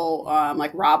full,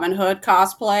 like Robin Hood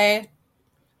cosplay.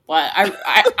 But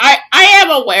I am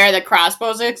aware that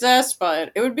crossbows exist,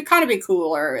 but it would be kind of be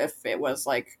cooler if it was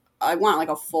like, I want like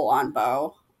a full-on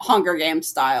bow, Hunger Games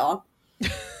style.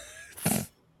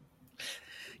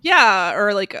 Yeah,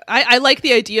 or like I like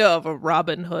the idea of a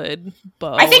Robin Hood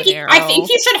bow. I think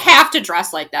you should have to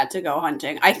dress like that to go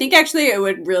hunting. I think actually it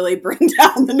would really bring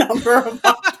down the number of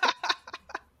That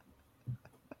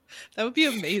would be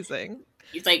amazing.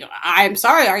 He's like, I'm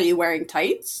sorry, are you wearing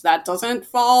tights? That doesn't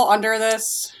fall under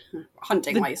this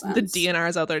hunting license. The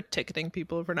DNR's out there ticketing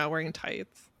people for not wearing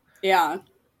tights. Yeah.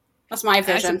 That's my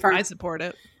vision I support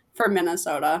it. For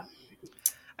Minnesota.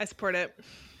 I support it.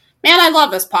 Man, I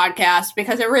love this podcast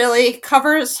because it really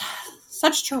covers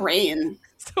such terrain.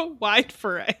 So wide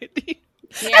variety.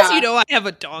 Yeah. As you know, I have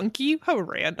a donkey. How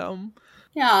random.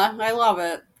 Yeah, I love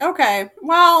it. Okay,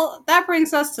 well, that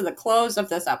brings us to the close of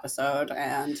this episode,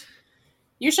 and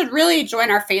you should really join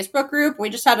our Facebook group. We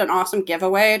just had an awesome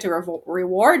giveaway to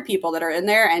reward people that are in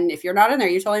there, and if you're not in there,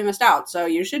 you totally missed out. So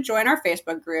you should join our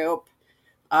Facebook group.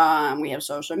 We have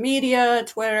social media,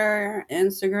 Twitter,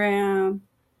 Instagram.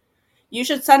 You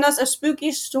should send us a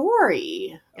spooky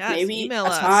story. Yes, maybe email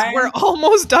us. We're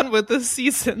almost done with this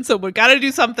season, so we got to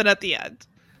do something at the end.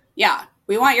 Yeah,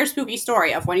 we want your spooky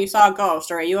story of when you saw a ghost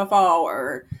or a UFO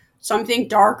or something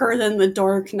darker than the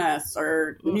darkness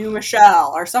or New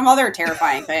Michelle or some other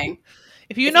terrifying thing.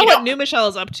 If you know what New Michelle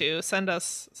is up to, send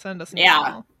us an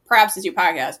email. Perhaps it's you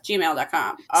podcast,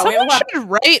 gmail.com. Someone should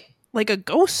write like a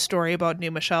ghost story about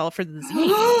New Michelle for the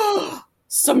zine.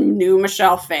 Some New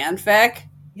Michelle fanfic.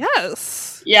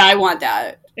 Yes. Yeah, I want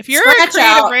that. If you're a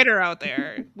creative writer out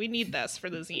there, we need this for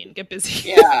the zine. Get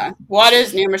busy. Yeah. What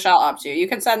is New Michelle up to? You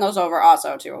can send those over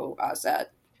also to us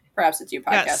at Perhaps It's You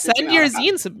podcast. Yeah, send your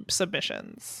zine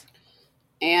submissions.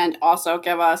 And also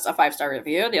give us a 5-star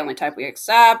review, the only type we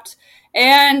accept.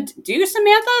 And do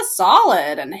Samantha a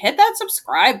solid and hit that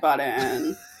subscribe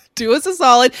button. Do us a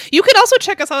solid. You can also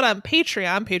check us out on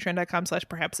Patreon,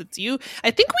 patreon.com/perhapsit'syou.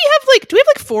 I think do we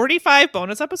have 45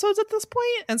 bonus episodes at this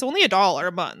point? And it's only $1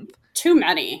 a month. Too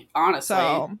many, honestly.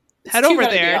 So head over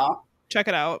there. Check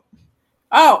it out.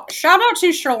 Oh, shout out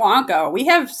to Sri Lanka. We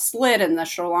have slid in the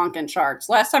Sri Lankan charts.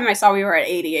 Last time I saw we were at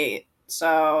 88,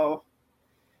 so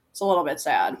it's a little bit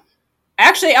sad.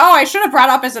 Actually, I should have brought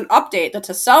up as an update that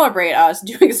to celebrate us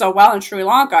doing so well in Sri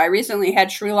Lanka, I recently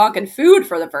had Sri Lankan food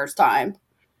for the first time.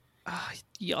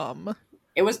 Yum.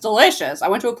 It was delicious. I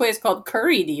went to a place called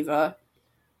Curry Diva,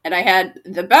 and I had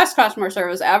the best customer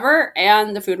service ever,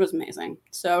 and the food was amazing.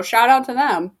 So shout out to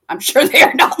them. I'm sure they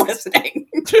are not listening.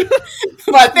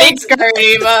 But thanks, Curry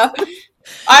Diva.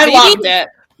 I loved it.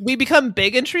 We become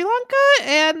big in Sri Lanka,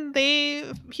 and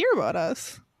they hear about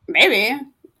us. Maybe.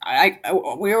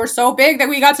 We were so big that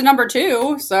we got to number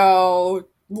 2. So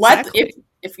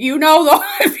if you know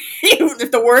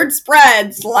if the word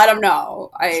spreads, let them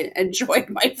know. I enjoyed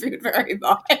my food very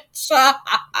much.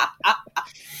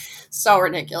 So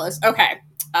ridiculous. Okay,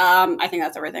 I think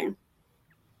that's everything.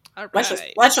 All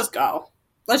right. Let's just go.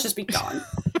 Let's just be done.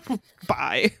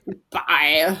 Bye.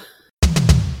 Bye.